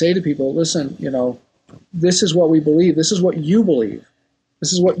way to say to people, listen, this is what we believe. This is what you believe.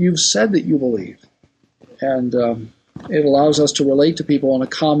 This is what you've said that you believe. And it allows us to relate to people on a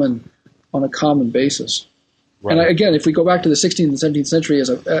common basis. Right. And again, if we go back to the 16th and 17th century as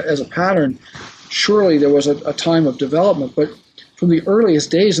a pattern, surely there was a time of development. But from the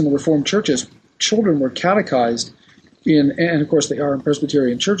earliest days in the Reformed churches, children were catechized and of course they are in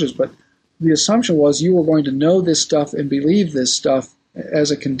Presbyterian churches, but the assumption was you were going to know this stuff and believe this stuff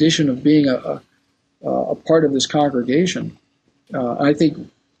as a condition of being a part of this congregation. I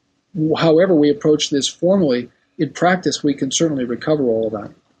think, however we approach this formally, in practice, we can certainly recover all of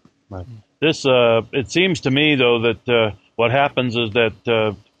that. Right. This, it seems to me, though, that what happens is that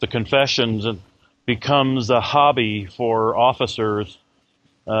the confessions becomes a hobby for officers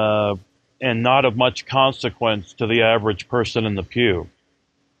and not of much consequence to the average person in the pew.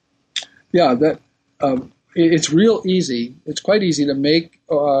 Yeah, it's real easy. It's quite easy to make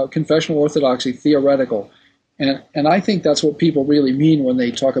confessional orthodoxy theoretical. And I think that's what people really mean when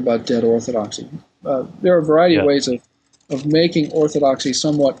they talk about dead orthodoxy. There are a variety of ways of making orthodoxy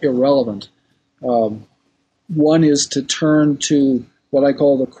somewhat irrelevant. One is to turn to what I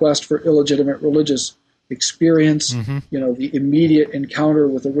call the quest for illegitimate religious experience, mm-hmm. The immediate encounter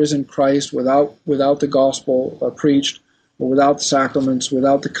with the risen Christ without the gospel preached, or without the sacraments,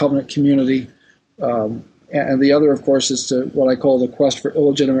 without the covenant community. And the other, of course, is to what I call the quest for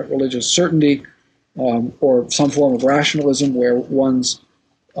illegitimate religious certainty, or some form of rationalism where one's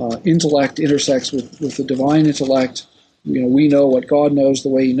intellect intersects with the divine intellect. We know what God knows the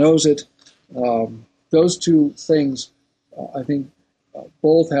way He knows it. Those two things, I think,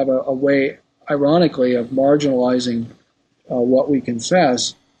 both have a way, ironically, of marginalizing what we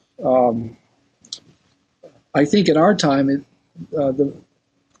confess. I think in our time,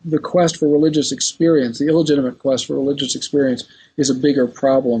 the quest for religious experience, the illegitimate quest for religious experience, is a bigger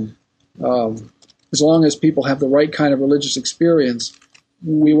problem. As long as people have the right kind of religious experience,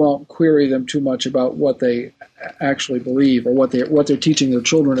 we won't query them too much about what they actually believe or what they're teaching their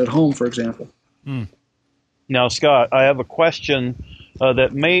children at home, for example. Mm. Now, Scott, I have a question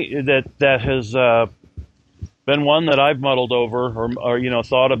that has been one that I've muddled over or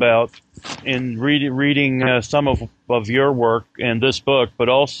thought about in reading some of your work and this book, but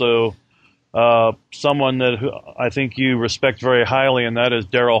also someone who I think you respect very highly, and that is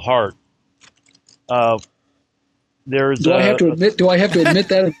Daryl Hart. Do I have to admit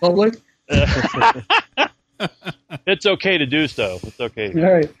that in public? It's okay to do so. It's okay.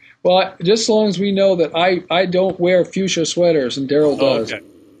 All right. Well, just as long as we know that I don't wear fuchsia sweaters and Daryl does. Okay.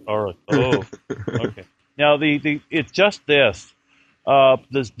 All right. Oh, okay. Now, it's just this.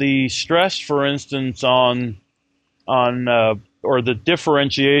 The stress, for instance, on or the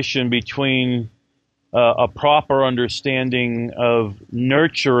differentiation between a proper understanding of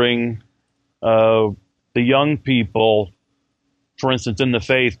nurturing the young people, for instance, in the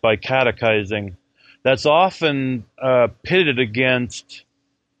faith by catechizing, that's often pitted against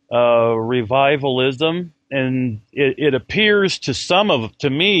revivalism, and it appears to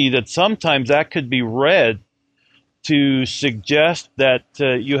me that sometimes that could be read to suggest that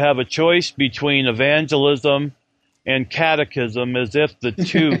you have a choice between evangelism and catechism, as if the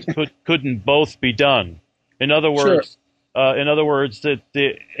two couldn't both be done. In other words, that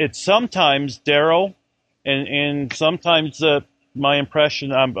it's sometimes, Daryl, and sometimes my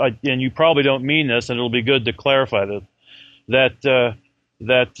impression, and you probably don't mean this, and it'll be good to clarify this, that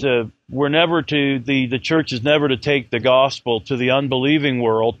that we're never to the church is never to take the gospel to the unbelieving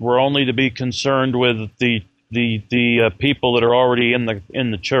world. We're only to be concerned with the people that are already in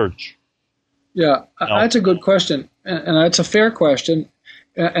the church. Yeah, that's a good question, and that's a fair question.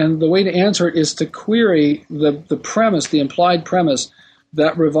 And the way to answer it is to query the premise, the implied premise,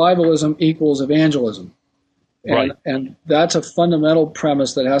 that revivalism equals evangelism. Right. And that's a fundamental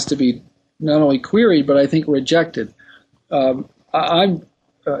premise that has to be not only queried, but I think rejected. I'm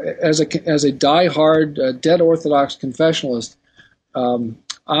as a diehard, dead Orthodox confessionalist,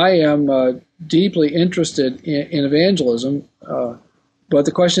 I am deeply interested in evangelism, but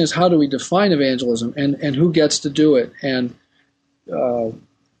the question is, how do we define evangelism, and who gets to do it? And the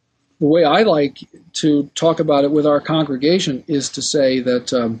way I like to talk about it with our congregation is to say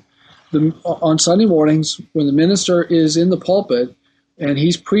that on Sunday mornings, when the minister is in the pulpit and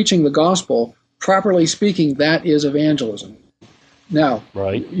he's preaching the gospel, properly speaking, that is evangelism. Now,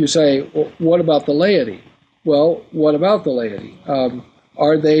 right. You say, well, what about the laity? Well, what about the laity?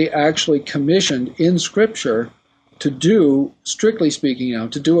 Are they actually commissioned in Scripture to do, strictly speaking now,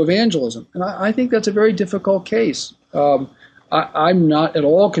 to do evangelism? And I think that's a very difficult case. I'm not at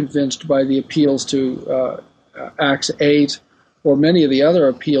all convinced by the appeals to Acts 8 or many of the other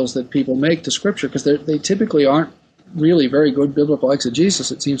appeals that people make to Scripture, because they typically aren't really very good biblical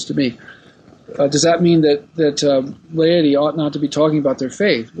exegesis, it seems to me. Does that mean that laity ought not to be talking about their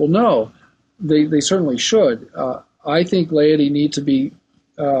faith? Well, no, they certainly should. I think laity need to be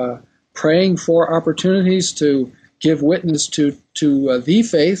praying for opportunities to give witness to the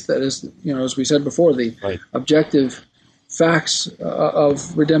faith, that is, as we said before, the right. objective facts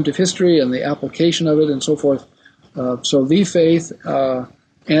of redemptive history and the application of it and so forth. So the faith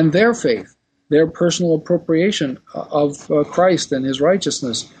and their faith, their personal appropriation of Christ and his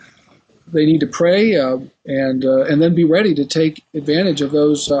righteousness. They need to pray and then be ready to take advantage of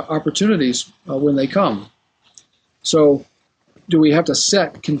those opportunities when they come. So do we have to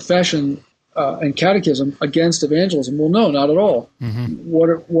set confession and catechism against evangelism? Well, no, not at all. Mm-hmm.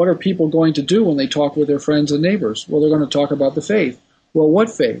 What are people going to do when they talk with their friends and neighbors? Well, they're going to talk about the faith. Well, what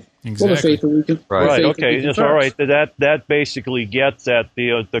faith? Exactly. Well, the faith that we can. Right. Okay. It's all right. That basically gets at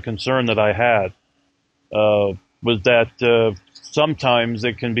the concern that I had was that sometimes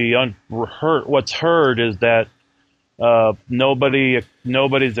it can be heard. What's heard is that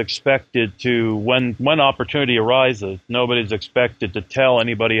nobody's expected to, when opportunity arises, nobody's expected to tell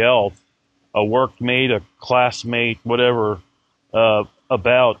anybody else, a workmate, a classmate, whatever,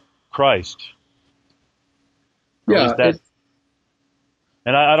 about Christ. Yeah.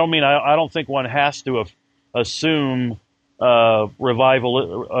 And I don't think one has to assume a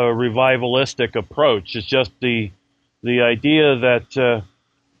revivalistic approach. It's just the idea that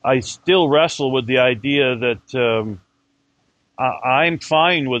I still wrestle with the idea that I'm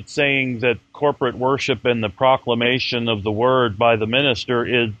fine with saying that corporate worship and the proclamation of the word by the minister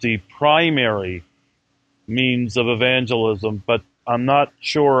is the primary means of evangelism, but I'm not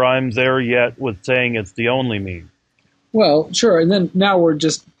sure I'm there yet with saying it's the only means. Well, sure, and then now we're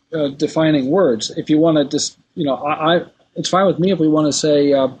just defining words. If you want to just, it's fine with me if we want to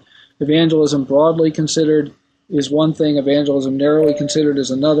say evangelism broadly considered is one thing, evangelism narrowly considered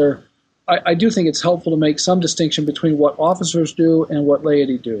is another. I do think it's helpful to make some distinction between what officers do and what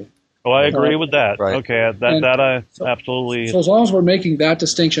laity do. Oh, I agree with that. Right. Okay, I absolutely. So as long as we're making that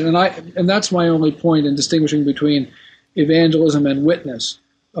distinction, and that's my only point in distinguishing between evangelism and witness.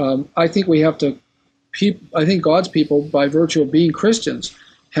 I think we have to. I think God's people, by virtue of being Christians,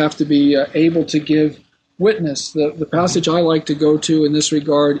 have to be able to give witness. The passage I like to go to in this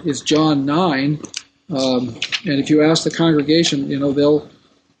regard is John 9. And if you ask the congregation, they'll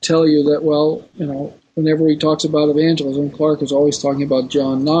tell you that, whenever he talks about evangelism, Clark is always talking about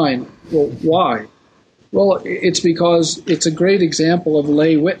John 9. Well, why? Well, it's because it's a great example of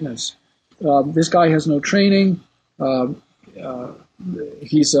lay witness. This guy has no training.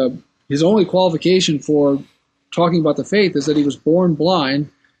 His only qualification for talking about the faith is that he was born blind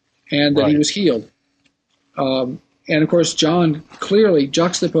and that he was healed. And of course, John clearly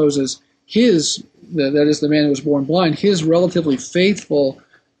juxtaposes that is the man who was born blind, his relatively faithful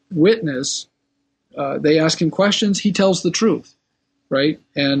witness. They ask him questions, he tells the truth, right?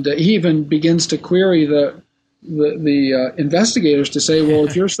 And he even begins to query the investigators to say, well,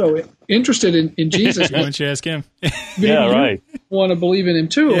 if you're so interested in Jesus, why don't you ask him? Yeah, right. Want to believe in him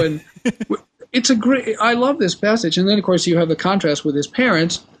too. And I love this passage. And then, of course, you have the contrast with his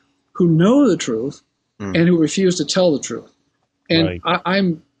parents who know the truth and who refuse to tell the truth. And right.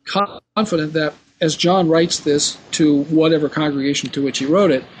 I'm confident that as John writes this to whatever congregation to which he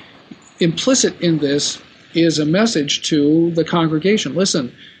wrote it, implicit in this is a message to the congregation.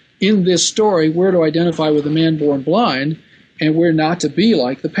 Listen, in this story, we're to identify with the man born blind, and we're not to be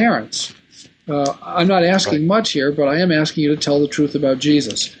like the parents. I'm not asking much here, but I am asking you to tell the truth about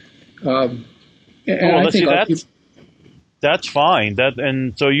Jesus. That's fine.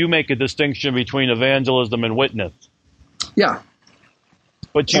 And so you make a distinction between evangelism and witness. Yeah.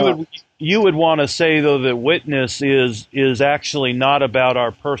 But you would want to say, though, that witness is actually not about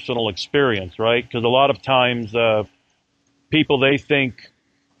our personal experience, right? Because a lot of times people, they think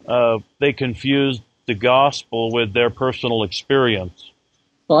they confuse the gospel with their personal experience.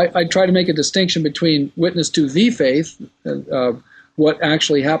 Well, I try to make a distinction between witness to the faith, what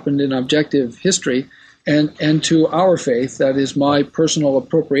actually happened in objective history, and to our faith, that is my personal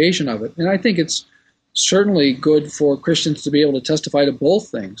appropriation of it. And I think it's certainly good for Christians to be able to testify to both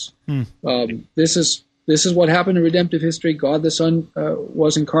things. This is what happened in redemptive history. God the Son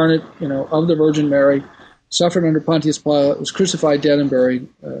was incarnate, of the Virgin Mary, suffered under Pontius Pilate, was crucified, dead, and buried,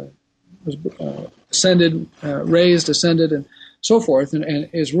 was ascended, raised, ascended, and so forth, and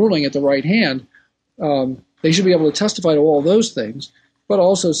is ruling at the right hand. They should be able to testify to all those things, but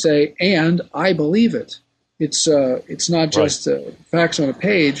also say, and I believe it. It's not just facts on a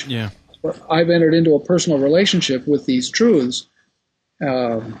page. Yeah. I've entered into a personal relationship with these truths,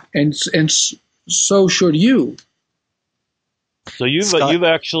 and so should you. So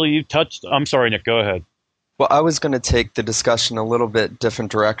you've touched. I'm sorry, Nick. Go ahead. Well, I was going to take the discussion a little bit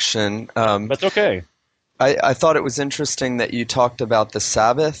different direction. That's okay. I thought it was interesting that you talked about the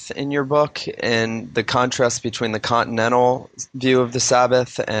Sabbath in your book and the contrast between the continental view of the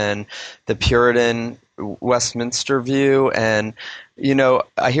Sabbath and the Puritan Westminster view. And,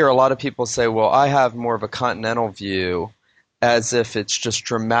 I hear a lot of people say, well, I have more of a continental view, as if it's just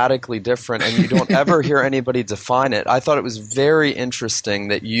dramatically different, and you don't ever hear anybody define it. I thought it was very interesting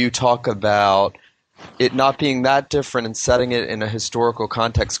that you talk about it not being that different and setting it in a historical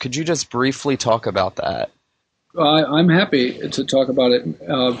context. Could you just briefly talk about that? I'm happy to talk about it.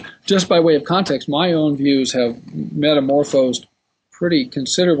 Just by way of context, my own views have metamorphosed pretty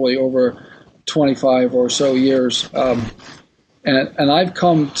considerably over 25 or so years. And I've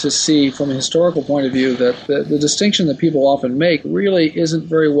come to see from a historical point of view that the distinction that people often make really isn't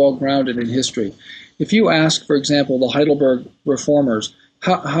very well grounded in history. If you ask, for example, the Heidelberg reformers,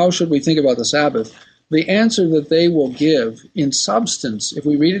 how should we think about the Sabbath? The answer that they will give in substance, if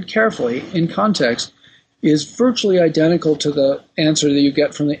we read it carefully, in context, is virtually identical to the answer that you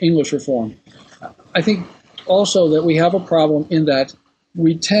get from the English Reform. I think also that we have a problem in that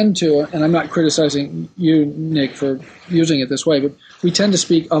we tend to, and I'm not criticizing you, Nick, for using it this way, but we tend to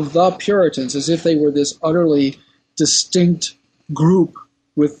speak of the Puritans as if they were this utterly distinct group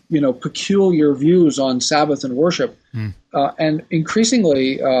with, peculiar views on Sabbath and worship. And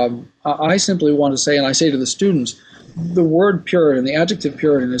increasingly, I simply want to say, and I say to the students, the word Puritan, the adjective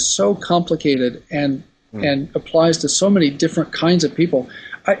Puritan, is so complicated and applies to so many different kinds of people.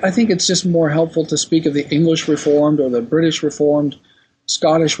 I think it's just more helpful to speak of the English Reformed or the British Reformed,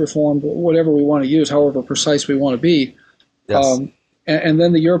 Scottish Reformed, whatever we want to use, however precise we want to be. Yes. And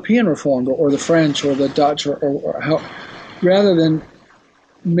then the European Reformed or the French or the Dutch, or how, rather than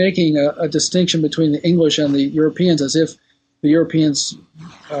making a distinction between the English and the Europeans as if the Europeans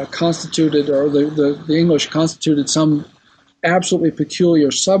constituted, or the English constituted some absolutely peculiar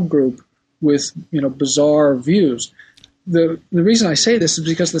subgroup with bizarre views. The reason I say this is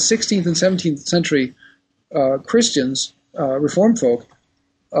because the 16th and 17th century Christians, Reformed folk,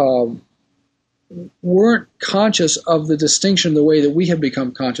 weren't conscious of the distinction the way that we have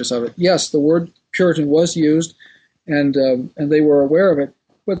become conscious of it. Yes, the word Puritan was used, and they were aware of it,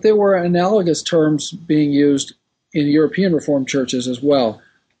 but there were analogous terms being used in European Reformed churches as well.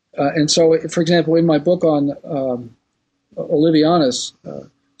 And so, for example, in my book on Olevianus,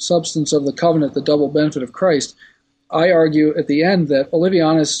 Substance of the Covenant, the Double Benefit of Christ, I argue at the end that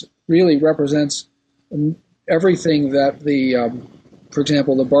Olevianus really represents everything that for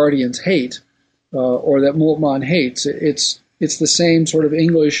example, the Bardians hate, or that Moltmann hates. It's the same sort of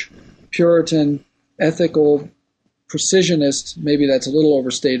English Puritan ethical precisionist, maybe that's a little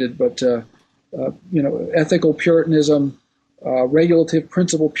overstated, but ethical Puritanism, regulative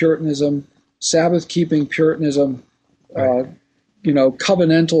principle Puritanism, Sabbath-keeping Puritanism,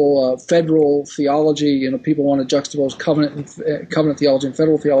 covenantal federal theology. People want to juxtapose covenant theology and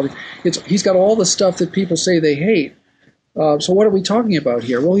federal theology. He's got all the stuff that people say they hate. So what are we talking about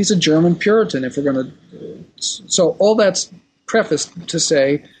here? Well, he's a German Puritan. If we're going to, so all that's prefaced to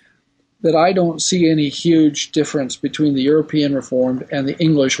say that I don't see any huge difference between the European Reformed and the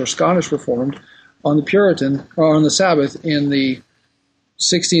English or Scottish Reformed on the Puritan or on the Sabbath in the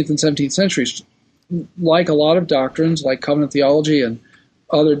 16th and 17th centuries. like a lot of doctrines, like covenant theology and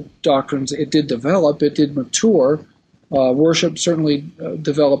other doctrines, it did develop, it did mature. Worship certainly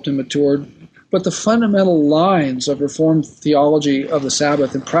developed and matured. But the fundamental lines of Reformed theology of the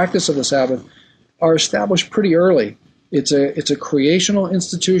Sabbath and practice of the Sabbath are established pretty early. It's a creational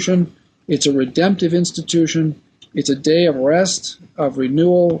institution. It's a redemptive institution. It's a day of rest, of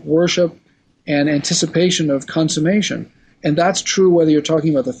renewal, worship, and anticipation of consummation. And that's true whether you're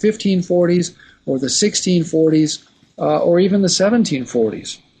talking about the 1540s or the 1640s or even the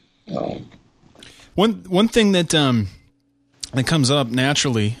 1740s. One thing that that comes up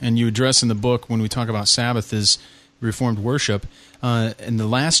naturally, and you address in the book when we talk about Sabbath, is Reformed worship. And the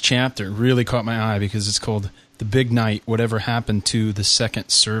last chapter really caught my eye because it's called "The Big Night: Whatever Happened to the Second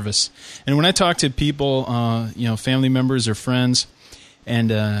Service." And when I talk to people, family members or friends,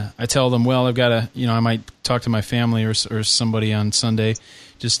 and I tell them, well, I've got to, I might talk to my family or somebody on Sunday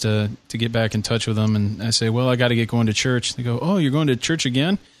just to get back in touch with them, and I say, well, I got to get going to church. They go, oh, you're going to church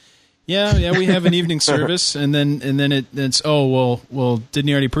again? Yeah, we have an evening service, and then it's well, didn't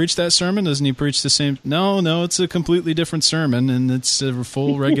he already preach that sermon? Doesn't he preach the same? No, it's a completely different sermon, and it's a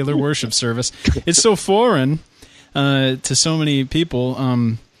full regular worship service. It's so foreign to so many people,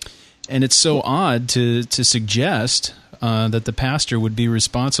 and it's so odd to suggest that the pastor would be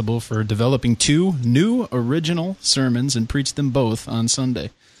responsible for developing 2 new original sermons and preach them both on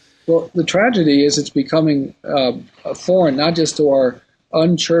Sunday. Well, the tragedy is it's becoming foreign, not just to our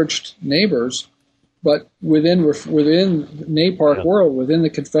unchurched neighbors, but within NAPARC world, within the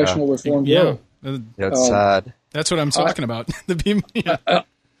confessional Reformed world. That's sad. That's what I'm talking about.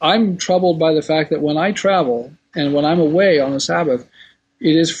 I'm troubled by the fact that when I travel and when I'm away on the Sabbath,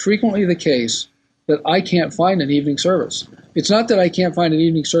 it is frequently the case that I can't find an evening service. It's not that I can't find an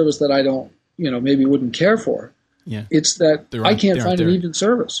evening service that I don't, maybe wouldn't care for. Yeah. It's that I can't find an evening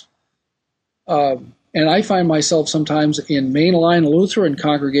service. And I find myself sometimes in mainline Lutheran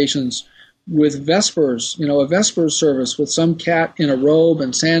congregations with Vespers, a Vespers service with some cat in a robe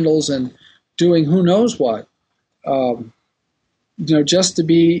and sandals and doing who knows what, just to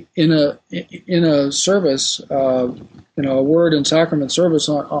be in a service, a word and sacrament service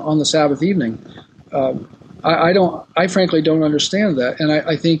on the Sabbath evening. I frankly don't understand that, and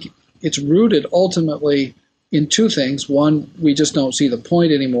I think it's rooted ultimately in 2 things. One, we just don't see the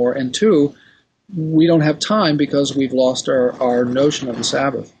point anymore, and 2, we don't have time because we've lost our notion of the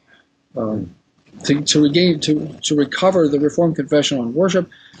Sabbath. To recover the Reformed confession on worship,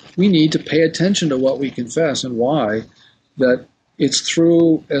 we need to pay attention to what we confess and why. That it's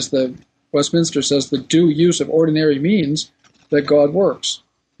through, as the Westminster says, the due use of ordinary means that God works.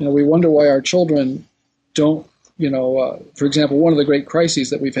 We wonder why our children don't. For example, one of the great crises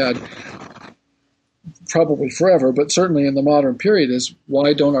that we've had, probably forever, but certainly in the modern period, is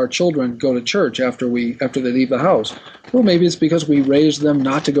why don't our children go to church after they leave the house? Well, maybe it's because we raised them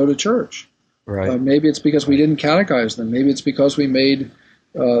not to go to church. Right. Maybe it's because we didn't catechize them. Maybe it's because we made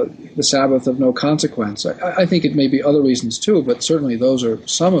the Sabbath of no consequence. I think it may be other reasons too, but certainly those are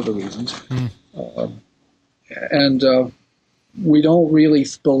some of the reasons. And we don't really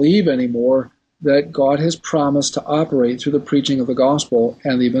believe anymore that God has promised to operate through the preaching of the gospel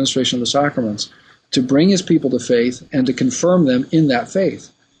and the administration of the sacraments to bring his people to faith and to confirm them in that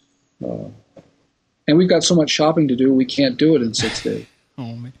faith. And we've got so much shopping to do, we can't do it in 6 days.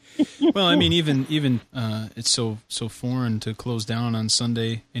 Oh, man. Well, I mean, even it's so foreign to close down on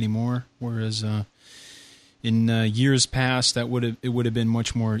Sunday anymore, whereas in years past it would have been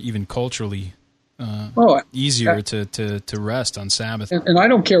much more even culturally easier to rest on Sabbath. And I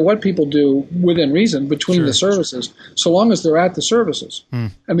don't care what people do within reason between the services, so long as they're at the services.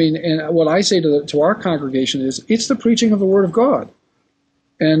 I mean, and what I say to our congregation is, it's the preaching of the Word of God.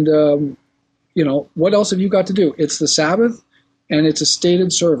 And, what else have you got to do? It's the Sabbath, and it's a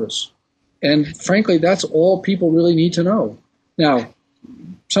stated service. And frankly, that's all people really need to know. Now,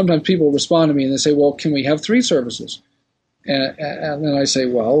 sometimes people respond to me and they say, well, can we have 3 services? And then I say,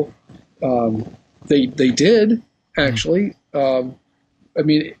 well, they did, actually. I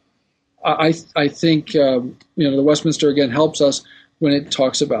mean, I think, the Westminster, again, helps us when it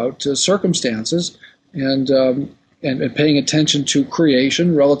talks about circumstances and paying attention to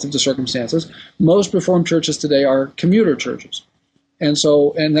creation relative to circumstances. Most Reformed churches today are commuter churches. And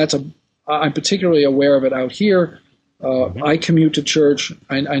so, I'm particularly aware of it out here. I commute to church.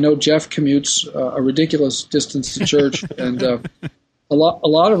 I know Jeff commutes a ridiculous distance to church, and a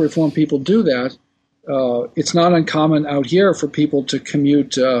lot of Reformed people do that. It's not uncommon out here for people to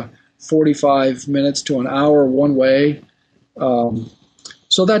commute 45 minutes to an hour one way.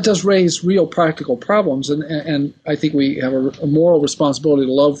 So that does raise real practical problems, and I think we have a moral responsibility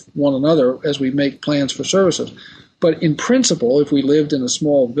to love one another as we make plans for services. But in principle, if we lived in a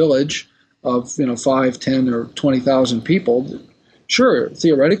small village of 5, 10, or 20,000 people, sure,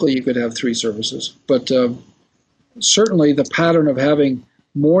 theoretically you could have 3 services. But certainly the pattern of having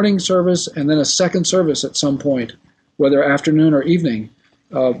morning service and then a second service at some point, whether afternoon or evening,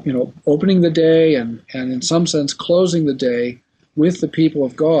 opening the day and in some sense closing the day with the people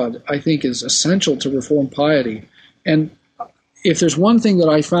of God, I think is essential to Reformed piety. And if there's one thing that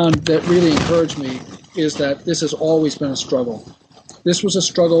I found that really encouraged me is that this has always been a struggle. This was a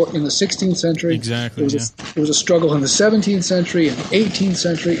struggle in the 16th century. Exactly. It was a struggle in the 17th century and the 18th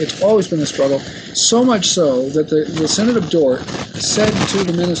century. It's always been a struggle, so much so that the Synod of Dort said to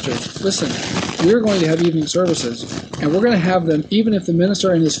the ministers, listen, we're going to have evening services, and we're going to have them even if the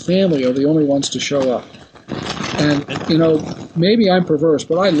minister and his family are the only ones to show up. And, maybe I'm perverse,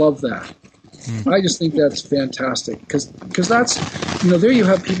 but I love that. I just think that's fantastic because that's, there you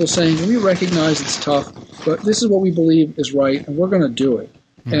have people saying, we recognize it's tough, but this is what we believe is right, and we're going to do it.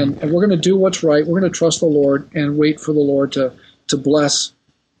 And we're going to do what's right. We're going to trust the Lord and wait for the Lord to bless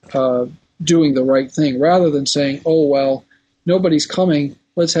doing the right thing, rather than saying, oh, well, nobody's coming,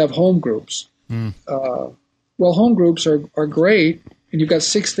 let's have home groups. Well, home groups are great, and you've got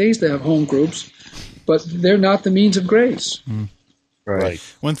 6 days to have home groups, but they're not the means of grace. Right.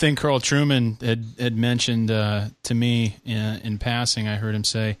 One thing Carl Trueman had mentioned to me in passing, I heard him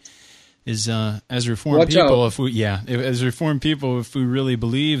say, is as Reformed people, if we really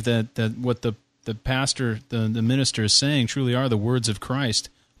believe that what the pastor, the minister is saying truly are the words of Christ,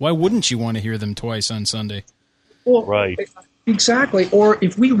 why wouldn't you want to hear them twice on Sunday? Well, right. Exactly. Or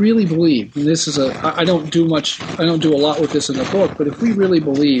if we really believe, and this is I don't do a lot with this in the book, but if we really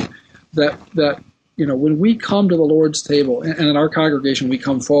believe that when we come to the Lord's table, and in our congregation we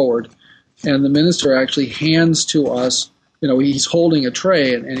come forward, and the minister actually hands to us, he's holding a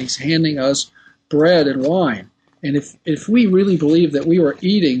tray and he's handing us bread and wine. And if we really believe that we are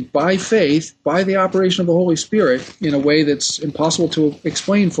eating by faith, by the operation of the Holy Spirit, in a way that's impossible to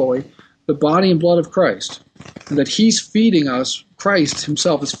explain fully, the body and blood of Christ, and that he's feeding us, Christ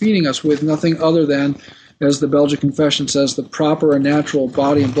himself is feeding us with nothing other than, as the Belgian Confession says, the proper and natural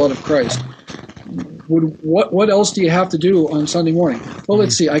body and blood of Christ. What else do you have to do on Sunday morning? Well,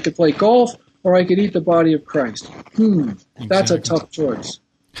 let's see. I could play golf, or I could eat the body of Christ. That's a tough choice.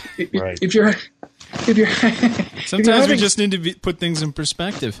 Right. If you're sometimes we just need to put things in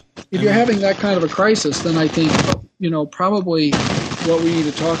perspective. If you're having that kind of a crisis, then I think probably what we need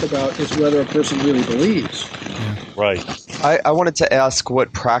to talk about is whether a person really believes. Yeah. Right. I wanted to ask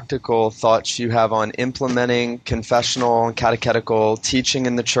what practical thoughts you have on implementing confessional and catechetical teaching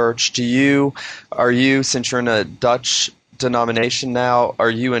in the church. Are you, since you're in a Dutch denomination now, are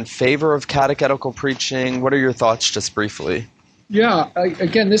you in favor of catechetical preaching? What are your thoughts, just briefly? Yeah,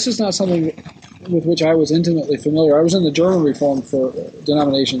 again, this is not something with which I was intimately familiar. I was in the German Reformed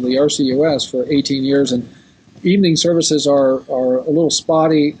denomination, the RCUS, for 18 years, and evening services are a little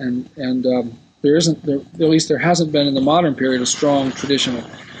spotty, and there hasn't been in the modern period a strong tradition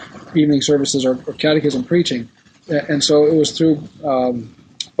of evening services or catechism preaching. And so it was through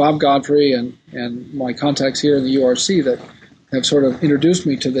Bob Godfrey and my contacts here in the URC that have sort of introduced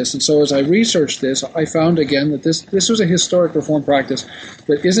me to this. And so as I researched this, I found again that this was a historic Reformed practice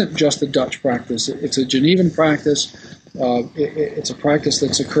that isn't just a Dutch practice. It's a Genevan practice. It's a practice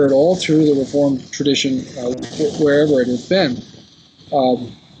that's occurred all through the Reformed tradition, wherever it has been.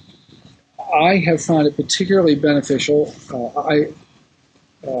 I have found it particularly beneficial.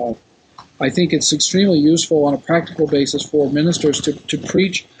 I think it's extremely useful on a practical basis for ministers to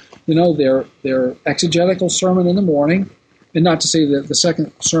preach, their exegetical sermon in the morning, and not to say that the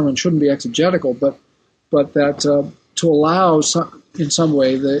second sermon shouldn't be exegetical, but that to allow in some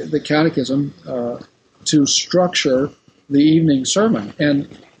way the catechism to structure the evening sermon. And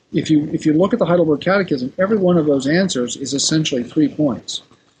if you look at the Heidelblog Catechism, every one of those answers is essentially 3 points.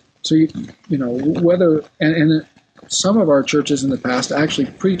 So whether and some of our churches in the past actually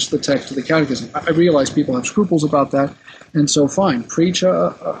preach the text of the catechism. I realize people have scruples about that, and so fine, preach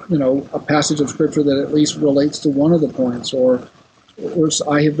a passage of scripture that at least relates to one of the points, or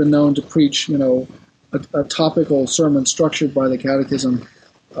I have been known to preach a topical sermon structured by the catechism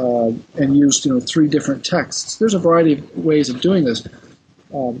and used 3 different texts. There's a variety of ways of doing this.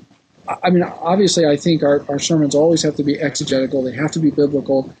 Obviously, I think our sermons always have to be exegetical. They have to be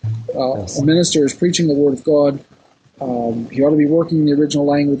biblical. A minister is preaching the Word of God. He ought to be working in the original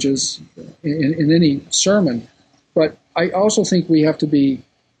languages in any sermon. But I also think we have to be,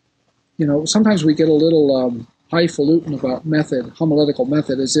 sometimes we get a little highfalutin about method, homiletical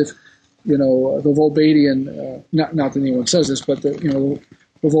method, as if, the Volbadian, not that anyone says this, but the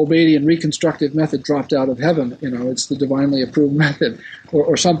Volbadian reconstructive method dropped out of heaven. It's the divinely approved method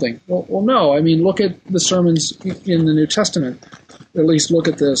or something. Well, no. I mean, look at the sermons in the New Testament. At least look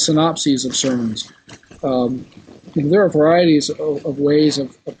at the synopses of sermons. There are varieties of ways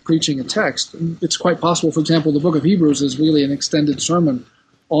of preaching a text. It's quite possible, for example, the book of Hebrews is really an extended sermon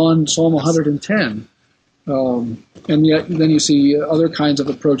on Psalm 110. And yet then you see other kinds of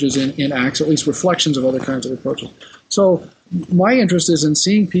approaches in Acts, at least reflections of other kinds of approaches. So my interest is in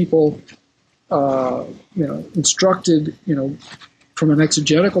seeing people, instructed, from an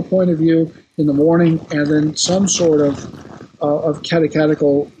exegetical point of view in the morning, and then some sort of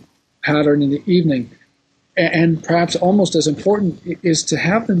catechetical pattern in the evening. And perhaps almost as important is to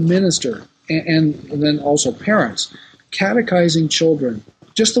have them minister, and then also parents, catechizing children,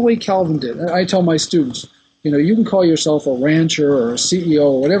 just the way Calvin did. I tell my students, you can call yourself a rancher or a CEO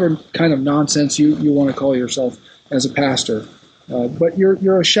or whatever kind of nonsense you want to call yourself as a pastor. But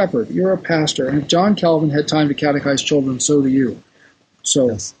you're a shepherd, you're a pastor. And if John Calvin had time to catechize children, so do you.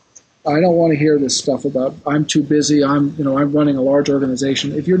 So yes. I don't want to hear this stuff about I'm too busy, I'm running a large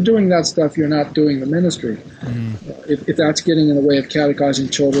organization. If you're doing that stuff, you're not doing the ministry. If that's getting in the way of catechizing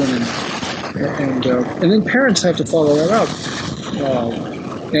children, and then parents have to follow that up.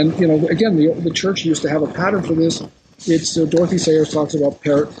 Again, the church used to have a pattern for this. It's Dorothy Sayers talks about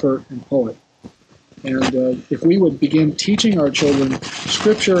parrot, pert, and poet. And if we would begin teaching our children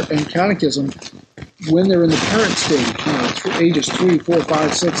Scripture and Catechism when they're in the parent stage, ages 3, 4,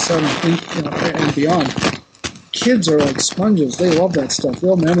 5, 6, 7, 8, and beyond, kids are like sponges. They love that stuff.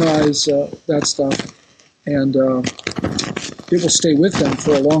 They'll memorize that stuff, and it will stay with them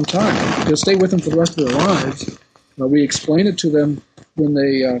for a long time. It'll stay with them for the rest of their lives. We explain it to them when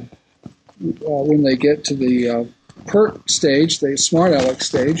they get to the pert stage, the smart aleck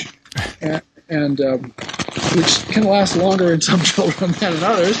stage, and which can last longer in some children than in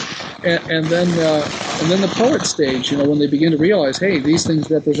others, and then the poet stage, when they begin to realize, hey, these things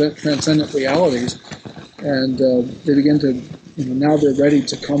represent transcendent realities, and they begin to, now they're ready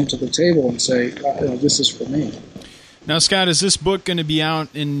to come to the table and say, this is for me. Now, Scott, is this book going to be out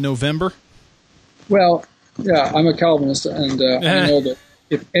in November? Well, yeah, I'm a Calvinist, and I know that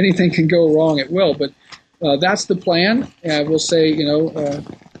if anything can go wrong, it will. But that's the plan. We'll say,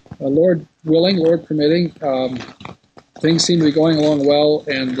 Lord willing, Lord permitting, things seem to be going along well,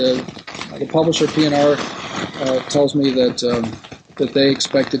 and the publisher P&R tells me that they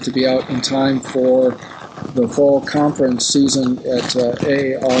expect it to be out in time for the fall conference season at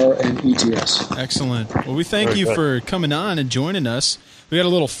AAR and ETS. Excellent. Well, we thank you for coming on and joining us. We got a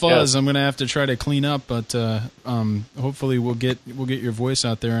little fuzz. Yeah. I'm going to have to try to clean up, but hopefully we'll get your voice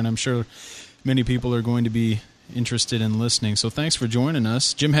out there, and I'm sure many people are going to be interested in listening. So thanks for joining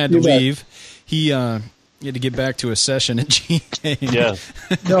us. Jim had to leave. He had to get back to a session at GA. Yeah.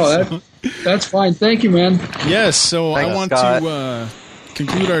 No, that's fine. Thank you, man. Yes. So I want to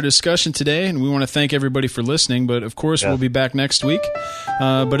conclude our discussion today, and we want to thank everybody for listening, but of course we'll be back next week.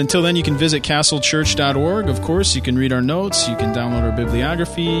 But until then, you can visit castlechurch.org. Of course, you can read our notes, you can download our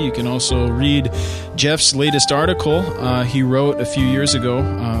bibliography, you can also read Jeff's latest article he wrote a few years ago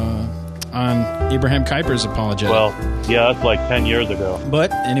on Abraham Kuyper's apologetic. Well, yeah, that's like 10 years ago.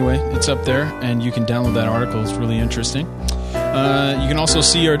 But anyway, it's up there, and you can download that article. It's really interesting. You can also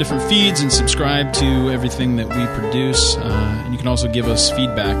see our different feeds and subscribe to everything that we produce. And you can also give us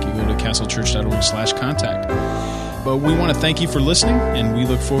feedback. You go to castlechurch.org/contact. But we want to thank you for listening, and we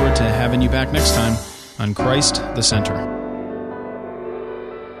look forward to having you back next time on Christ the Center.